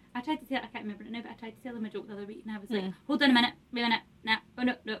 I tried to tell. I can't remember it now, but I tried to tell them a joke the other week, and I was like, "Hold on a minute, wait a minute, nah, oh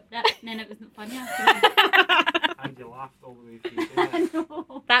no, no, nah," and then it wasn't funny after. And you laughed all the way through saying it.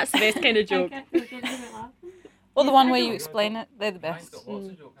 No. That's the best kind of joke. I can't get laughing. Or the one where I you don't- explain it. They're the Ryan's best. got lots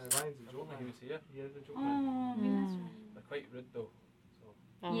of jokes. And Ryan's a joke man. He was here. He is a joke man. Oh, maybe that's right. They're quite rude though. So.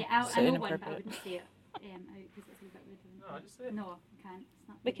 Oh. Yeah, So I know one, but I inappropriate. wouldn't say it out because it's a bit rude. No, I just say it. No, I can't. It's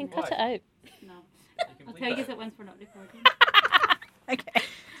not. We can good. cut it out. No, You can I'll bleep tell you it that out. once we're not recording. Okay.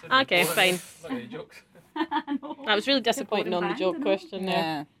 So Okay, look at fine. this. Look at the jokes. I know. That was really disappointing on the band, joke I know. question there.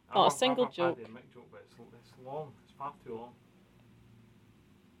 Yeah. Not a I've single had joke. Paddy and Mick joke, but it's long. It's far too long.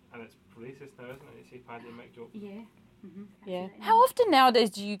 And it's racist now, isn't it? You say Paddy and Mick joke. Yeah. Mm-hmm. Yeah. How often nowadays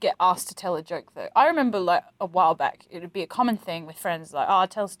do you get asked to tell a joke though? I remember like a while back, it would be a common thing with friends like, oh,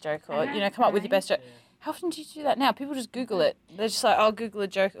 tell us a joke or, you know, come up with your best joke. How often do you do that now? People just Google it. They're just like, I'll Google a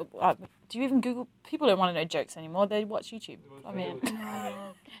joke. Do you even Google? People don't want to know jokes anymore. They watch YouTube. I mean,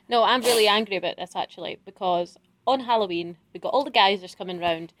 No, I'm really angry about this actually because on Halloween we got all the guys just coming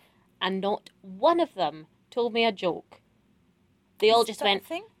round, and not one of them told me a joke. They all is just that went a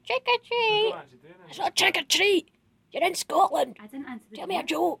thing? trick or They're treat. not actually doing It's it. not a trick or treat. You're in Scotland. I didn't answer the Tell door. me a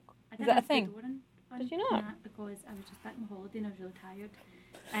joke. I didn't that a answer the thing? door on Did you not? that because I was just back on my holiday and I was really tired.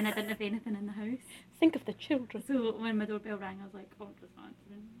 and I didn't have anything in the house. Think of the children. So when my doorbell rang, I was like, oh, just not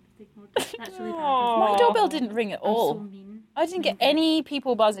answering. Just ignored it. That's really bad. Aw. My doorbell didn't ring at I'm so all. mean. I didn't get any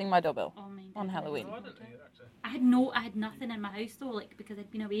people buzzing my doorbell. Oh, mine on did. Halloween. No, I didn't either, actually. I had nothing in my house though, like because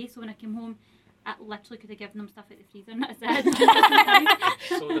I'd been away. So when I came home, I literally could have given them stuff out the freezer, and that's it.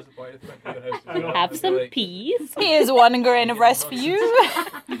 So disappointed when your house was Have I'd be some like, peas. Here's 1 grain of rice for you.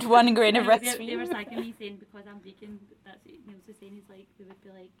 1 grain of rice for They were you. sagging me saying because I'm vegan. That's what Neil's was saying. He's like, they would be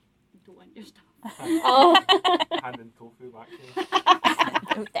like, we don't want your stuff. Oh. Handing tofu back to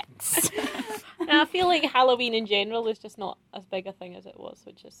you. No thanks. I feel like Halloween in general is just not as big a thing as it was,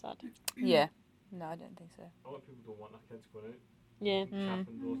 which is sad. Yeah. No, I don't think so. A lot of people don't want their kids going out. Yeah. Shut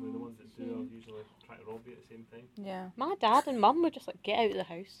indoors, and the ones that do are usually trying to rob you at the same time. Yeah. My dad and mum were just like, get out of the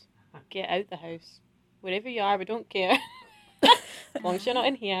house. Get out the house. Wherever you are, we don't care. As long as you're not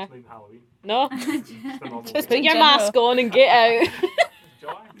in here. It's not even Halloween. No. It's the normal Just Put day. your general. mask on and get out.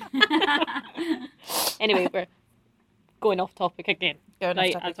 Joy. Anyway, we're going off topic again. Going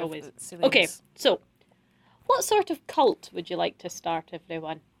Right, off topic as of always. silliness. Okay, so what sort of cult would you like to start,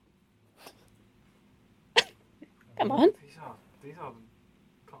 everyone? Come on. These are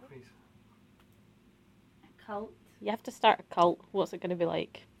toughies. Cult. You have to start a cult. What's it going to be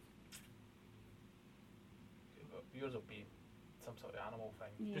like? yours will be some sort of animal thing.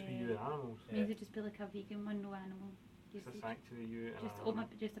 Yeah. Just be you and animals. Yeah. Maybe just be like a vegan one, no animal. Just Just, a sanctuary, you and just, an oh my,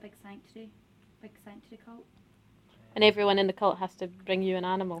 animal. just a big sanctuary cult. And everyone in the cult has to bring you an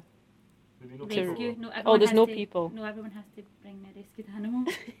animal. There'll be no Rescue. people. No, Oh, everyone there's has no to, people. No, everyone has to bring a rescued animal.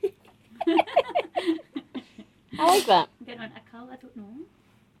 I like that. Get on a cult. I don't know.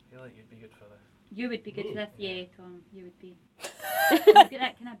 I feel like you'd be good for this. You would be good for Me? this, yeah, Tom. You would be. You've got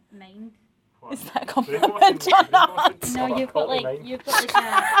that kind of mind. What? Is that a Brainwashing- compliment or not? brainwashing? No, Oh, you've got cult like mind. you've got like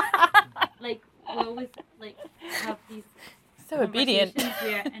a like we always like have these So obedient. conversations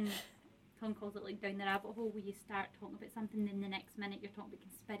where and Tom calls it like down the rabbit hole where you start talking about something then the next minute you're talking about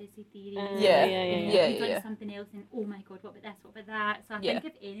conspiracy theories. Yeah, yeah. You yeah. something else and oh my god, what about this, what about that? So I Yeah.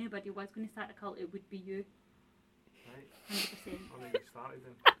 think if anybody was going to start a cult, it would be you, Right. 100%. I'll get started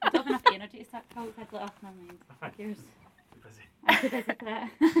then. I don't have enough energy to start cults. I'd let off my mind. Who cares? Be busy. I'm too busy for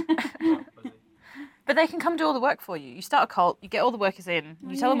that. Busy. But they can come do all the work for you. You start a cult, you get all the workers in,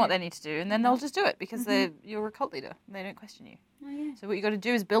 you tell them what yeah. they need to do, and then they'll just do it because you're a cult leader and they don't question you. Oh yeah. So what you got to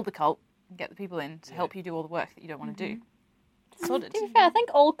do is build the cult and get the people in to Yeah. help you do all the work that you don't want to do. Sorted. To be fair, I think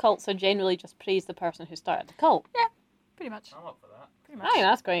all cults are generally just praise the person who started the cult. Pretty much. I'm up for that. Pretty I much. think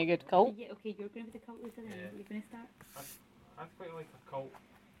that's quite a good cult. Yeah, okay, you're going to be the cult leader then. Yeah. You're going to start. I'd quite like a cult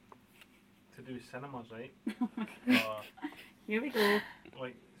to do cinemas, right? Here we go.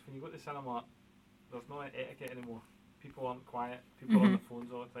 Like, when you go to the cinema, there's no etiquette anymore. People aren't quiet. People are on their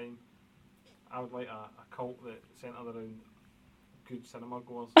phones all the time. I would like a cult that centred around good cinema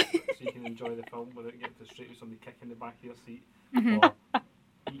goers so you can enjoy the film without getting frustrated with somebody kicking the back of your seat or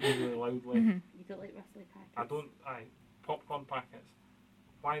eating really loudly. You don't like rustly packets. I don't. Popcorn packets.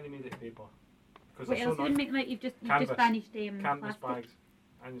 Why they made it paper? Because What they're else so would nice. make like you've just Canvas. banished Canvas plastic. bags.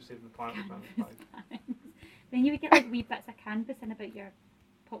 And you're saving the planet with canvas bags. Then you would get like wee bits of canvas in about your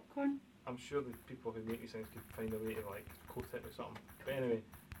popcorn. I'm sure the people who make these things could find a way to like coat it with something. But anyway,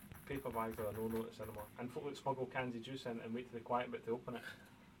 paper bags are a no-no at cinema. And folk would smuggle cans of juice in and wait till the quiet bit to open it.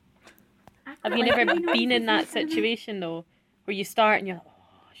 Have you never been in that situation though, where you start and you're like,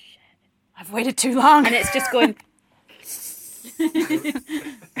 oh shit, I've waited too long. and it's just going.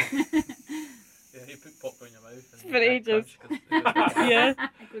 Yeah, you put popcorn in your mouth. And For ages. Yeah.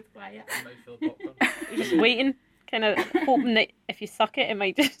 It goes quiet. Mouthful of popcorn. You're just waiting, kind of hoping that if you suck it, it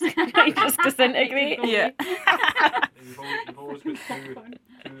might just disintegrate. Yeah. You've always got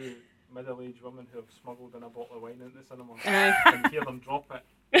two middle-aged women who have smuggled in a bottle of wine into the cinema. Aye. And you hear them drop it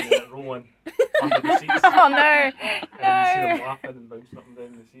and then it rolling under the seats. Oh no. And then you see them No. laughing and bouncing up and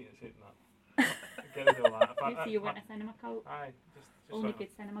down the seat and saying that. Get rid of all that. So you want a cinema cult? Aye, just Only sort of-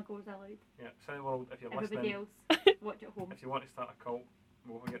 good cinema goers allowed. Yeah, Cineworld, if you're Everybody listening, else, watch at home. if you want to start a cult,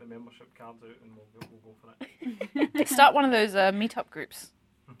 we'll get the membership cards out and we'll go for it. Start one of those meetup groups,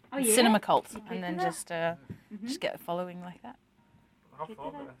 Oh yeah. cinema cults, You could and then do that. just get a following like that. I've Could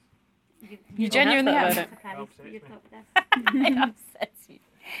thought do of that. this. You don't genuinely have have. to Surprised Upsets you've me. thought of this. It upsets you.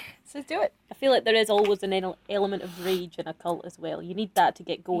 So do it. I feel like there is always an element of rage in a cult as well. You need that to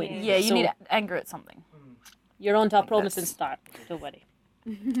get going. Yeah, you So need anger at something. You're on to a promising Yes. start. Don't worry.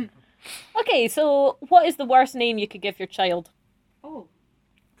 Okay, so what is the worst name you could give your child? Oh,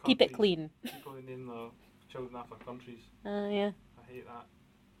 Keep it Countries. clean. People who name their children after countries. Yeah. I hate that.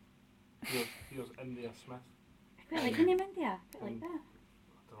 Here's India Smith. I quite like the name India. I quite like that.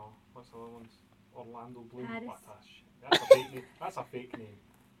 I don't know. What's the other ones? Orlando Bloom. Paris. What the shit? That's a fake name. That's a fake name.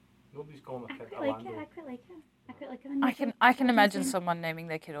 Nobody's calling a kid I quite like Orlando. it. I quite like it. I can imagine someone naming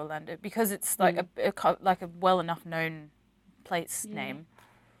their kid Orlando because it's like a well enough known place name.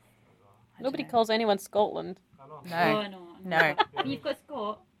 I Nobody dunno. calls anyone Scotland. I know. No. Oh, no. No. But you've got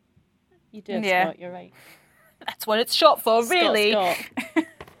Scott. You do have Yeah. Scott, you're right. That's what it's short for, really. Scott.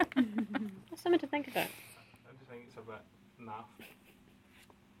 That's something to think about. I just think it's a bit naff.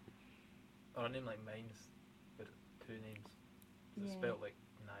 Or a name like mine's, but two names. It's Yeah. spelled like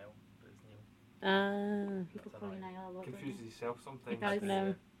Niall, but it's Neil. Ah. People That's call you annoying. Niall a lot. don't Confuses yourself sometimes. It does.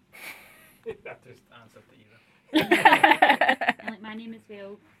 No. I just Answer to either. they? And like my name as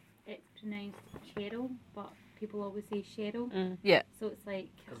well, it's pronounced Cheryl, but people always say Cheryl. Mm. So it's like,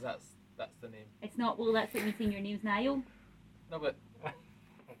 Because that's the name. it's not, well, that's like me saying your name's Niall. No, but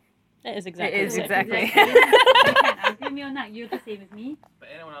It is exactly. It is the same. exactly. You can't argue with me on that. You're the same as me.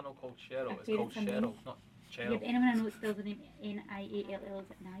 anyone I know called Cheryl, it's Okay, called that's a Cheryl, name. not Yeah, Cheryl. but anyone I know that spells the name Niall, is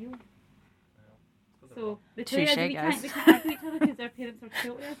it Niall? So the two of us, Touche, we guys. can't argue each other because our parents were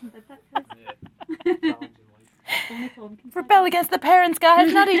shelters and did that to us. Yeah. challenging life. Only Tom can Rebel against the parents,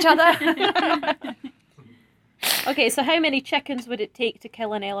 guys, not each other. Okay, so how many chickens would it take to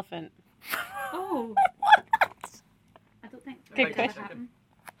kill an elephant? Oh. I don't think that Good would ever question. happen.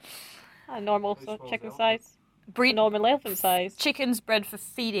 A normal How small's chicken the size. Breed Normal elephant size. chickens bred for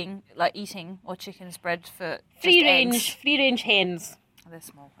feeding, like eating, or chickens bred for just Free eggs? range hens. Oh, they're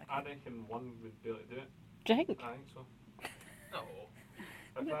small. Okay. I reckon one would be able to do it. Do you think? I think so. No.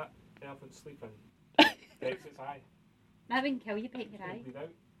 If that elephant's sleeping, pegs its eye. That wouldn't kill you, peck your eye. Bleed out.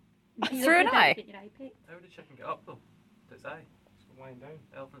 You Through don't an put that eye? to get your eye pecked. How did chicken get up though? To its eye. It's lying down.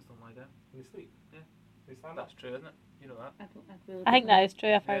 Elephants don't lie down. When they sleep. Yeah. They stand That's up. true, isn't it? You know that. I really I think don't that know. is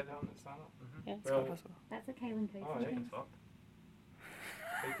true. I've Yeah, heard. they don't stand up. Yeah. It's quite Well, possible. That's a Kylan Price. Oh, thing. Chicken's fucked.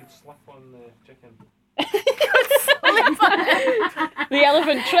 they could slip on the chicken. The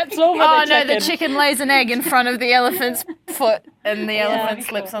elephant trips over Oh the no, chicken. the chicken lays an egg in front of the elephant's foot and the Yeah. elephant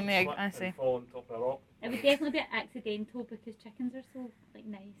slips on the egg. Slip I and see. fall on top of a rock. It would definitely be accidental because chickens are so like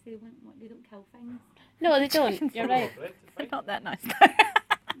nice. They don't kill things. No, they don't. Chickens You're are right. Bred to They're fight. not that nice.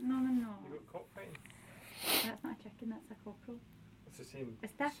 No. You got cockfighting. That's not a chicken. That's a cockerel. It's the same.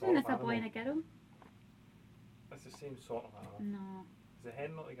 It's sort different. of It's a boy and animal. a girl. It's the same sort of animal. No, Is a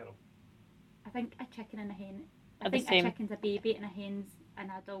hen not a girl? I think a chicken and a hen. I Are the think same. a chicken's a baby and a hen's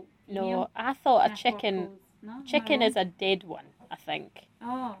an adult. No, female, I thought and a chicken. cockerel's- No, am I Chicken wrong? is a dead one. I think.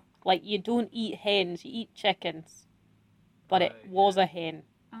 Oh. Like you don't eat hens, you eat chickens. But it Right. was a hen.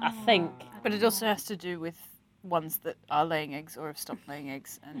 I think. But it also has to do with ones that are laying eggs or have stopped laying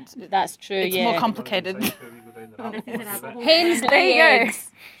eggs, and That's true. It's yeah. more complicated. This is a rabbit hole. hens lay eggs.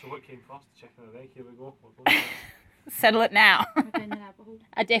 So what came first, the chicken or the egg? Here we go. We're going for it. Settle it now. We're down the rabbit hole.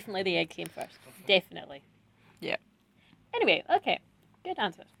 Definitely the egg came first. Definitely. Yeah. Anyway, okay. Good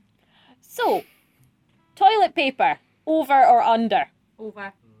answer. So, toilet paper, over or under? Over.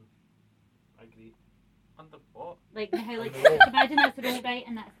 I agree. Under what? Like how like No. imagine that's the roll right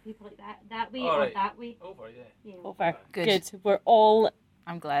and that's people like that way Oh, or right. that way. Over, yeah. Yeah. Over. Good. We're all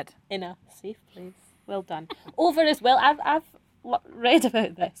I'm glad. in a safe place. Well done. Over as well. I've read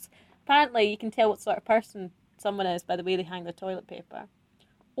about this. Apparently, you can tell what sort of person someone is by the way they hang their toilet paper.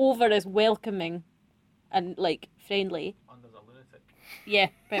 Over is welcoming and like friendly. Under's a lunatic. Yeah,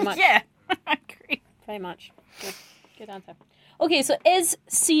 pretty much. Yeah, I agree. Pretty much. Good answer. Okay, so is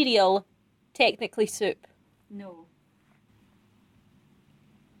cereal technically soup? No.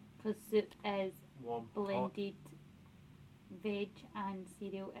 Because soup is Warm. blended veg and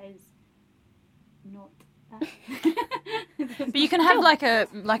cereal is not that. But you can have like a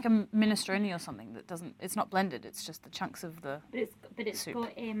minestrone or something that doesn't. It's not blended. It's just the chunks of the. But it's Soup.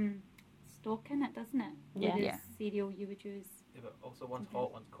 got stock in it, doesn't it? Yeah. Whereas Yeah. cereal you would use. Yeah, but also one's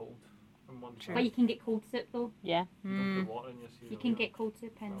hot, one's cold. And one True. But you can get cold soup though. Yeah. You don't put water in your cereal. You can either. get cold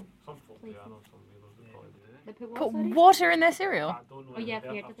soup in. Well, some folk do. I places. know some wheelers would Yeah, probably do. They put Put what, sorry? water in their cereal. I don't know. Oh yeah, I've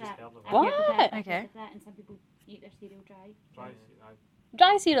anything heard about of it, I've that. just heard of I've it. heard of that. What? I've Okay. heard of that, and some people eat their cereal dry. Dry Yeah. cereal.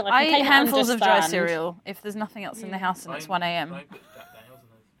 Dry cereal, I can eat kinda handfuls of dry understand. cereal if there's nothing else in the Yeah. house and it's Brian- 1 a.m. Brian puts Jack Daniels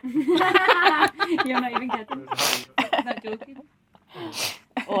in his. You're not even kidding. I'm not joking.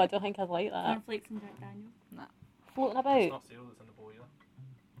 Oh, I don't think I'd like that. Cornflakes and Jack Daniels. Floating It's about. not cereal that's in the bowl either.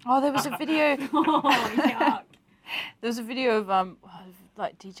 Oh, there was a video. Oh, yuck. There was a video of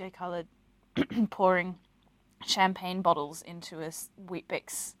like DJ Khaled pouring champagne bottles into a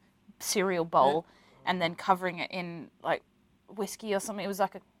Weet-Bix cereal bowl and then covering it in like whiskey or something. It was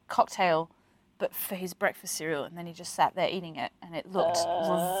like a cocktail, but for his breakfast cereal. And then he just sat there eating it, and it looked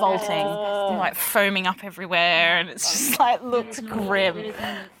revolting, and, like foaming up everywhere, and it's just like looked There is no- grim. there is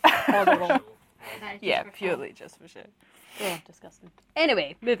no need. Horrible. That is just Yeah, for fun. purely just for sure. Oh, disgusting.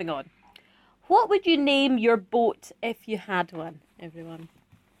 Anyway, moving on. What would you name your boat if you had one, everyone?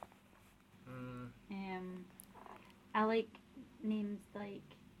 I like names like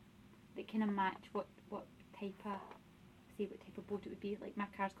that kind of match what type of boat it would be. Like my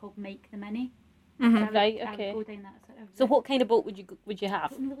car's called Mike the Mini. Mm-hmm. Right, I okay. would go down that sort of. So what kind of boat would you I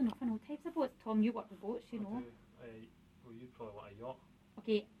have? don't really know if I know types of boats. Tom, you work with boats, you know. Well, you'd probably want a yacht.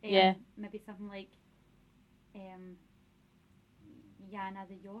 Okay. Yeah. Maybe something like Yana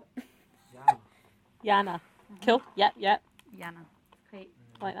the yacht. Yeah. Yana. Cool. Yeah. Yana. Quite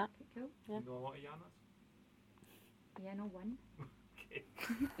Like that. cool. Yeah. You know a lot of Yanas? Yeah, no one. Okay.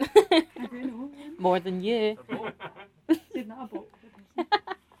 I do know one. More than you. A boat. She's not a boat.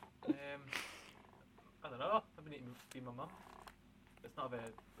 I don't know. Maybe need to be my mum. It's not a very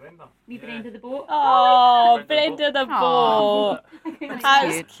Brenda. Me Yeah. Brenda the boat. Oh, Brenda Brenda the Aw. boat.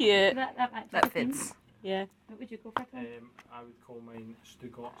 That's cute. cute. That matches That the theme. fits. Yeah. What would you go for, Tom? I would call mine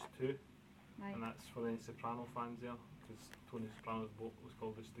Stugots 2, Right. and that's for any Soprano fans there, because Tony Soprano's boat was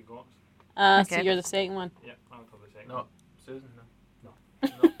called the Stugots. So Okay. you're the second one. Yep, I would call the second No. one. Susan, no. No.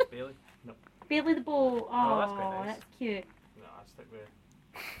 No, Bailey. Bailey the boat. Oh, Oh, that's quite nice. that's cute. No, I stick with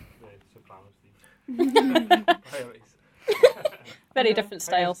the Sopranos theme. Priorities. Very different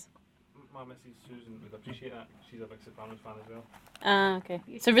styles. My missus Susan would appreciate that. She's a big Sopranos fan as well. Okay.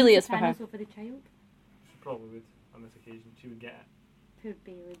 So really it's for her. So for the child. She probably would on this occasion. She would get it. Poor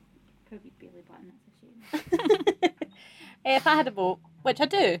Bailey. Poor wee Bailey Button. That's a shame. If I had a boat, which I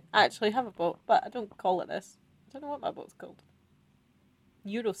do actually have a boat, but I don't call it this. I don't know what my boat's called.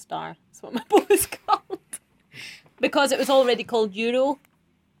 Eurostar is what my boat is called. Because it was already called Euro,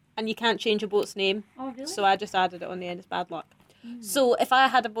 and you can't change a boat's name, Oh, really? so I just added it on the end as bad luck. So if I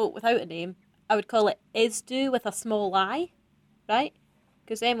had a boat without a name, I would call it Isdu with a small I, right?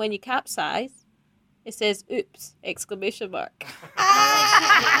 Because then when you capsize, it says "Oops!" exclamation mark.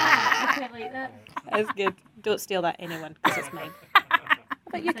 I quite like that. That's good. Don't steal that, anyone, because it's mine.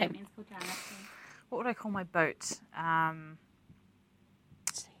 But you Sorry, can. mine's called Janet, so. What would I call my boat?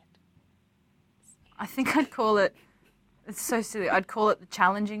 I think I'd call it. It's so silly. I'd call it the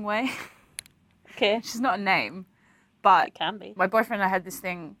Challenging Way. Okay. Which is not a name, but It can be. my boyfriend and I had this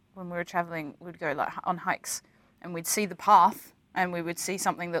thing when we were traveling. We'd go like on hikes, and we'd see the path, and we would see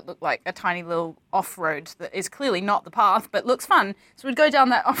something that looked like a tiny little off-road that is clearly not the path, but looks fun. So we'd go down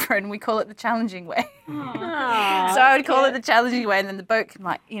that off-road, and we call it the Challenging Way. So I would call it the Challenging Way, and then the boat can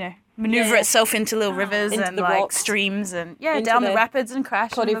maneuver itself into little rivers Into and the rocks. streams and Into down the the rapids and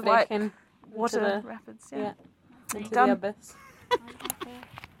crash Body into the white breaking. water the- rapids. yeah. Into Done. the abyss.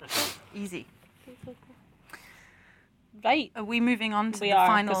 Easy. Right. Are we moving on to We the are,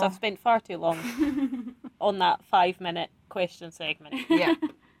 final? because I've spent far too long on that 5-minute question segment. Yeah.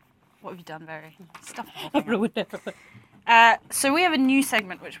 What have you done, Barry? Stuff. I've ruined everything. So we have a new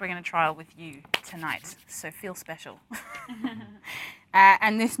segment which we're going to trial with you tonight. So feel special.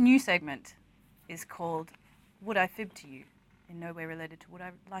 And this new segment is called "Would I Fib to You?" In no way related to "Would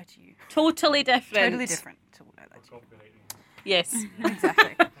I Lie to You?" Totally different. Totally different to "Would I Lie to You?" Copyright. Yes.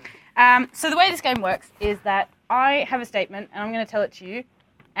 Exactly. So the way this game works is that I have a statement and I'm going to tell it to you,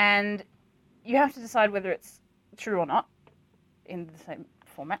 and you have to decide whether it's true or not in the same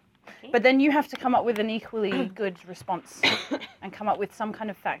format. Okay. But then you have to come up with an equally good response and come up with some kind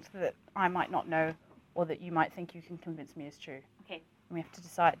of fact that I might not know or that you might think you can convince me is true. Okay. And we have to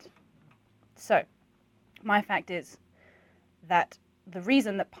decide. So, my fact is that the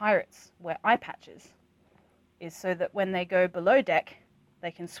reason that pirates wear eye patches is so that when they go below deck,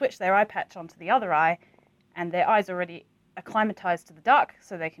 they can switch their eye patch onto the other eye, and their eyes already acclimatized to the dark,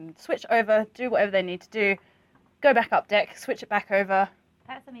 so they can switch over, do whatever they need to do, go back up deck, switch it back over.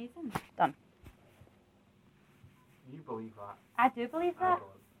 That's amazing. You believe that? I do believe I that. don't.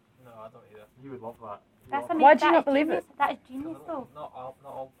 No, I don't either. You would love that. You That's love amazing. Why do you That not is believe genius. it? That is genius, though. Not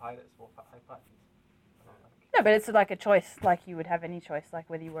all pirates will eye patches. I don't think. No, but it's like a choice, like you would have any choice, like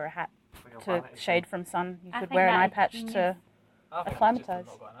whether you wear a hat that. Like a to vanity shade thing. from sun, you I could think wear an that eye is patch genius. to... I think Acclimatise. I've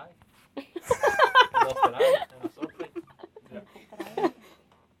just not got an eye. Lost an eye in a sword fight.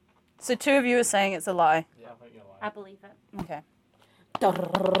 So two of you are saying it's a lie. Yeah. I think you're I lying. believe it. Okay.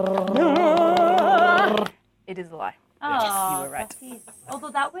 It is a lie. Oh, you were right. pussies. Although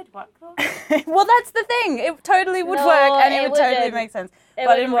that would work, though. Well, that's the thing. It totally would No, work, and it it would totally wouldn't. make sense. It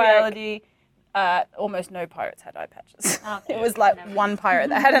But would in work. reality, almost no pirates had eye patches. Okay. It was like Never. one pirate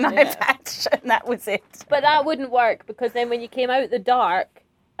that had an eye Yeah. patch, and that was it. But that wouldn't work, because then when you came out the dark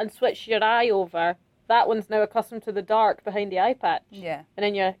and switched your eye over, that one's now accustomed to the dark behind the eye patch. Yeah, And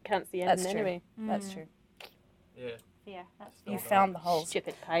then you can't see That's anything true. anyway. that's true. Yeah. Yeah, that's Still You dark. found the holes.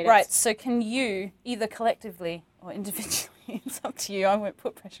 Stupid pirates. Right, so can you either collectively or individually. It's up to you. I won't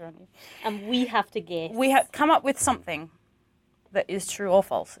put pressure on you. And we have to guess. We have come up with something that is true or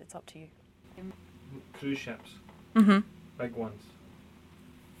false. It's up to you. Cruise ships, Mm-hmm. big ones.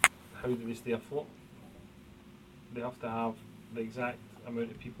 How do they stay afloat? They have to have the exact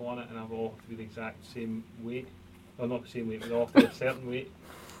amount of people on it, and have all to be the exact same weight. Well, not the same weight, but they all have to be a certain weight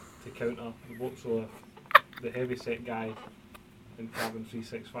to counter the boat. So if the heavy set guy in cabin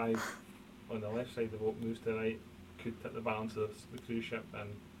 365 on the left side of the boat moves to the right, could tip the balance of the cruise ship and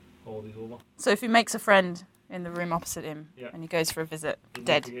all these over. So if he makes a friend in the room opposite him Yeah. and he goes for a visit, You need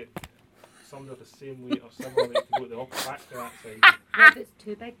dead. to get somebody of the same weight or similar weight to go to the back to that side. What if it's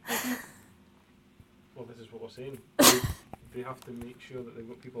too big? Business? Well, this is what we're saying. They have to make sure that they've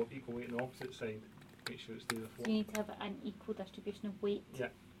got people of equal weight on the opposite side. Make sure it stays So afloat. you need to have an equal distribution of weight. Yeah.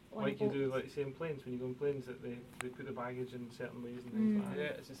 On Like you boats. do, like you say in planes, when you go in planes, that they put the baggage in certain ways and things like Yeah,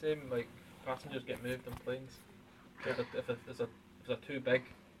 that. it's the same. Like passengers get moved on planes. If there's a too big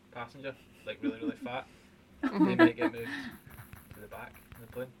passenger, like really fat, they might get moved to the back of the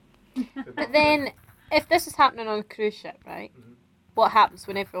plane. But then, if this is happening on a cruise ship, right? Mhm. What happens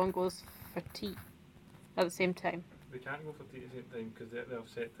when everyone goes for tea at the same time? They can't go for tea at the same time because they have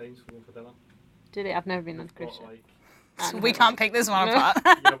set times for going for dinner. Do they? I've never been on a They've cruise got, ship. like, We can't pick this one No. apart.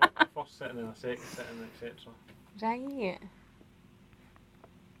 you have a first sitting and a second sitting, etc. Right.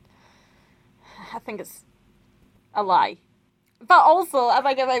 I think it's a lie. But also, I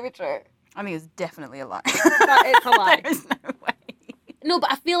think it might be true. I think it's definitely a lie. But it's a lie. There is no way. No,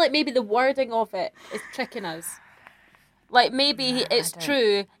 but I feel like maybe the wording of it is tricking us. Like maybe Nah, it's I don't.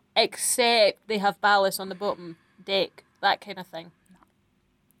 true, except they have ballast on the bottom deck, that kind of thing.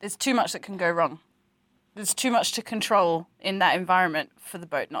 There's too much that can go wrong. There's too much to control in that environment for the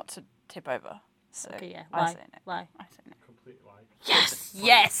boat not to tip over. So Okay, yeah, I lie, say no. lie. I say no. Complete lie. Yes,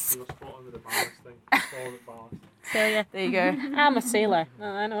 yes. They were spot on with the ballast thing. Solid ballast. So yeah, There you go. I'm a sailor.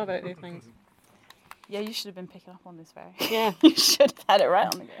 I know about these things. Yeah, you should have been picking up on this, Barry. Yeah, You should have had it right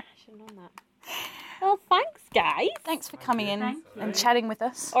on the go. I should have known that. Well, thanks, guys. Thanks for coming in Thank you. and chatting with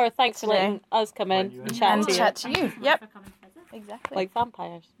us. Or thanks for Today. letting us come in Let you and in. chat And to you. chat to Thank you. so much Yep. for coming to visit. Exactly. Like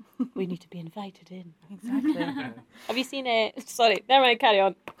vampires. We need to be invited in. Exactly. Have you seen it? Sorry, never mind, carry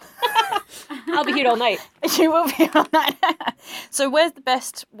on. I'll be here all night. You will be on that. So where's the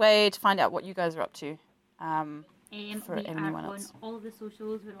best way to find out what you guys are up to? For We are anyone on else. all the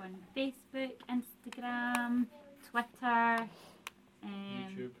socials. We're on Facebook, Instagram, Twitter,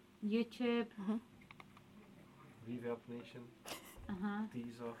 YouTube. Reverb Nation, Uh-huh.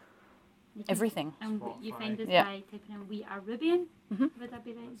 Deezer. You can- Everything. And you find us Yeah. by typing in "We Are Rubian." Mhm. Would that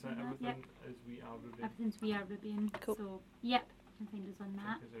be right? That's it, saying that? everything Yep. is We Are Ruby. Everything's "We Are Rubian." Cool. So, yep, you can find us on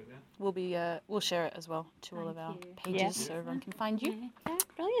that. Check us out there. We'll be we'll share it as well to all of our Thank you. pages Yeah. so everyone can find you. Yeah. Yeah,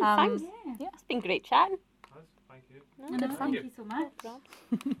 brilliant, Um, thanks. Yeah. It's been great chatting. Thank you. No, No, Good fun. thank you so much. no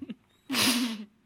problem.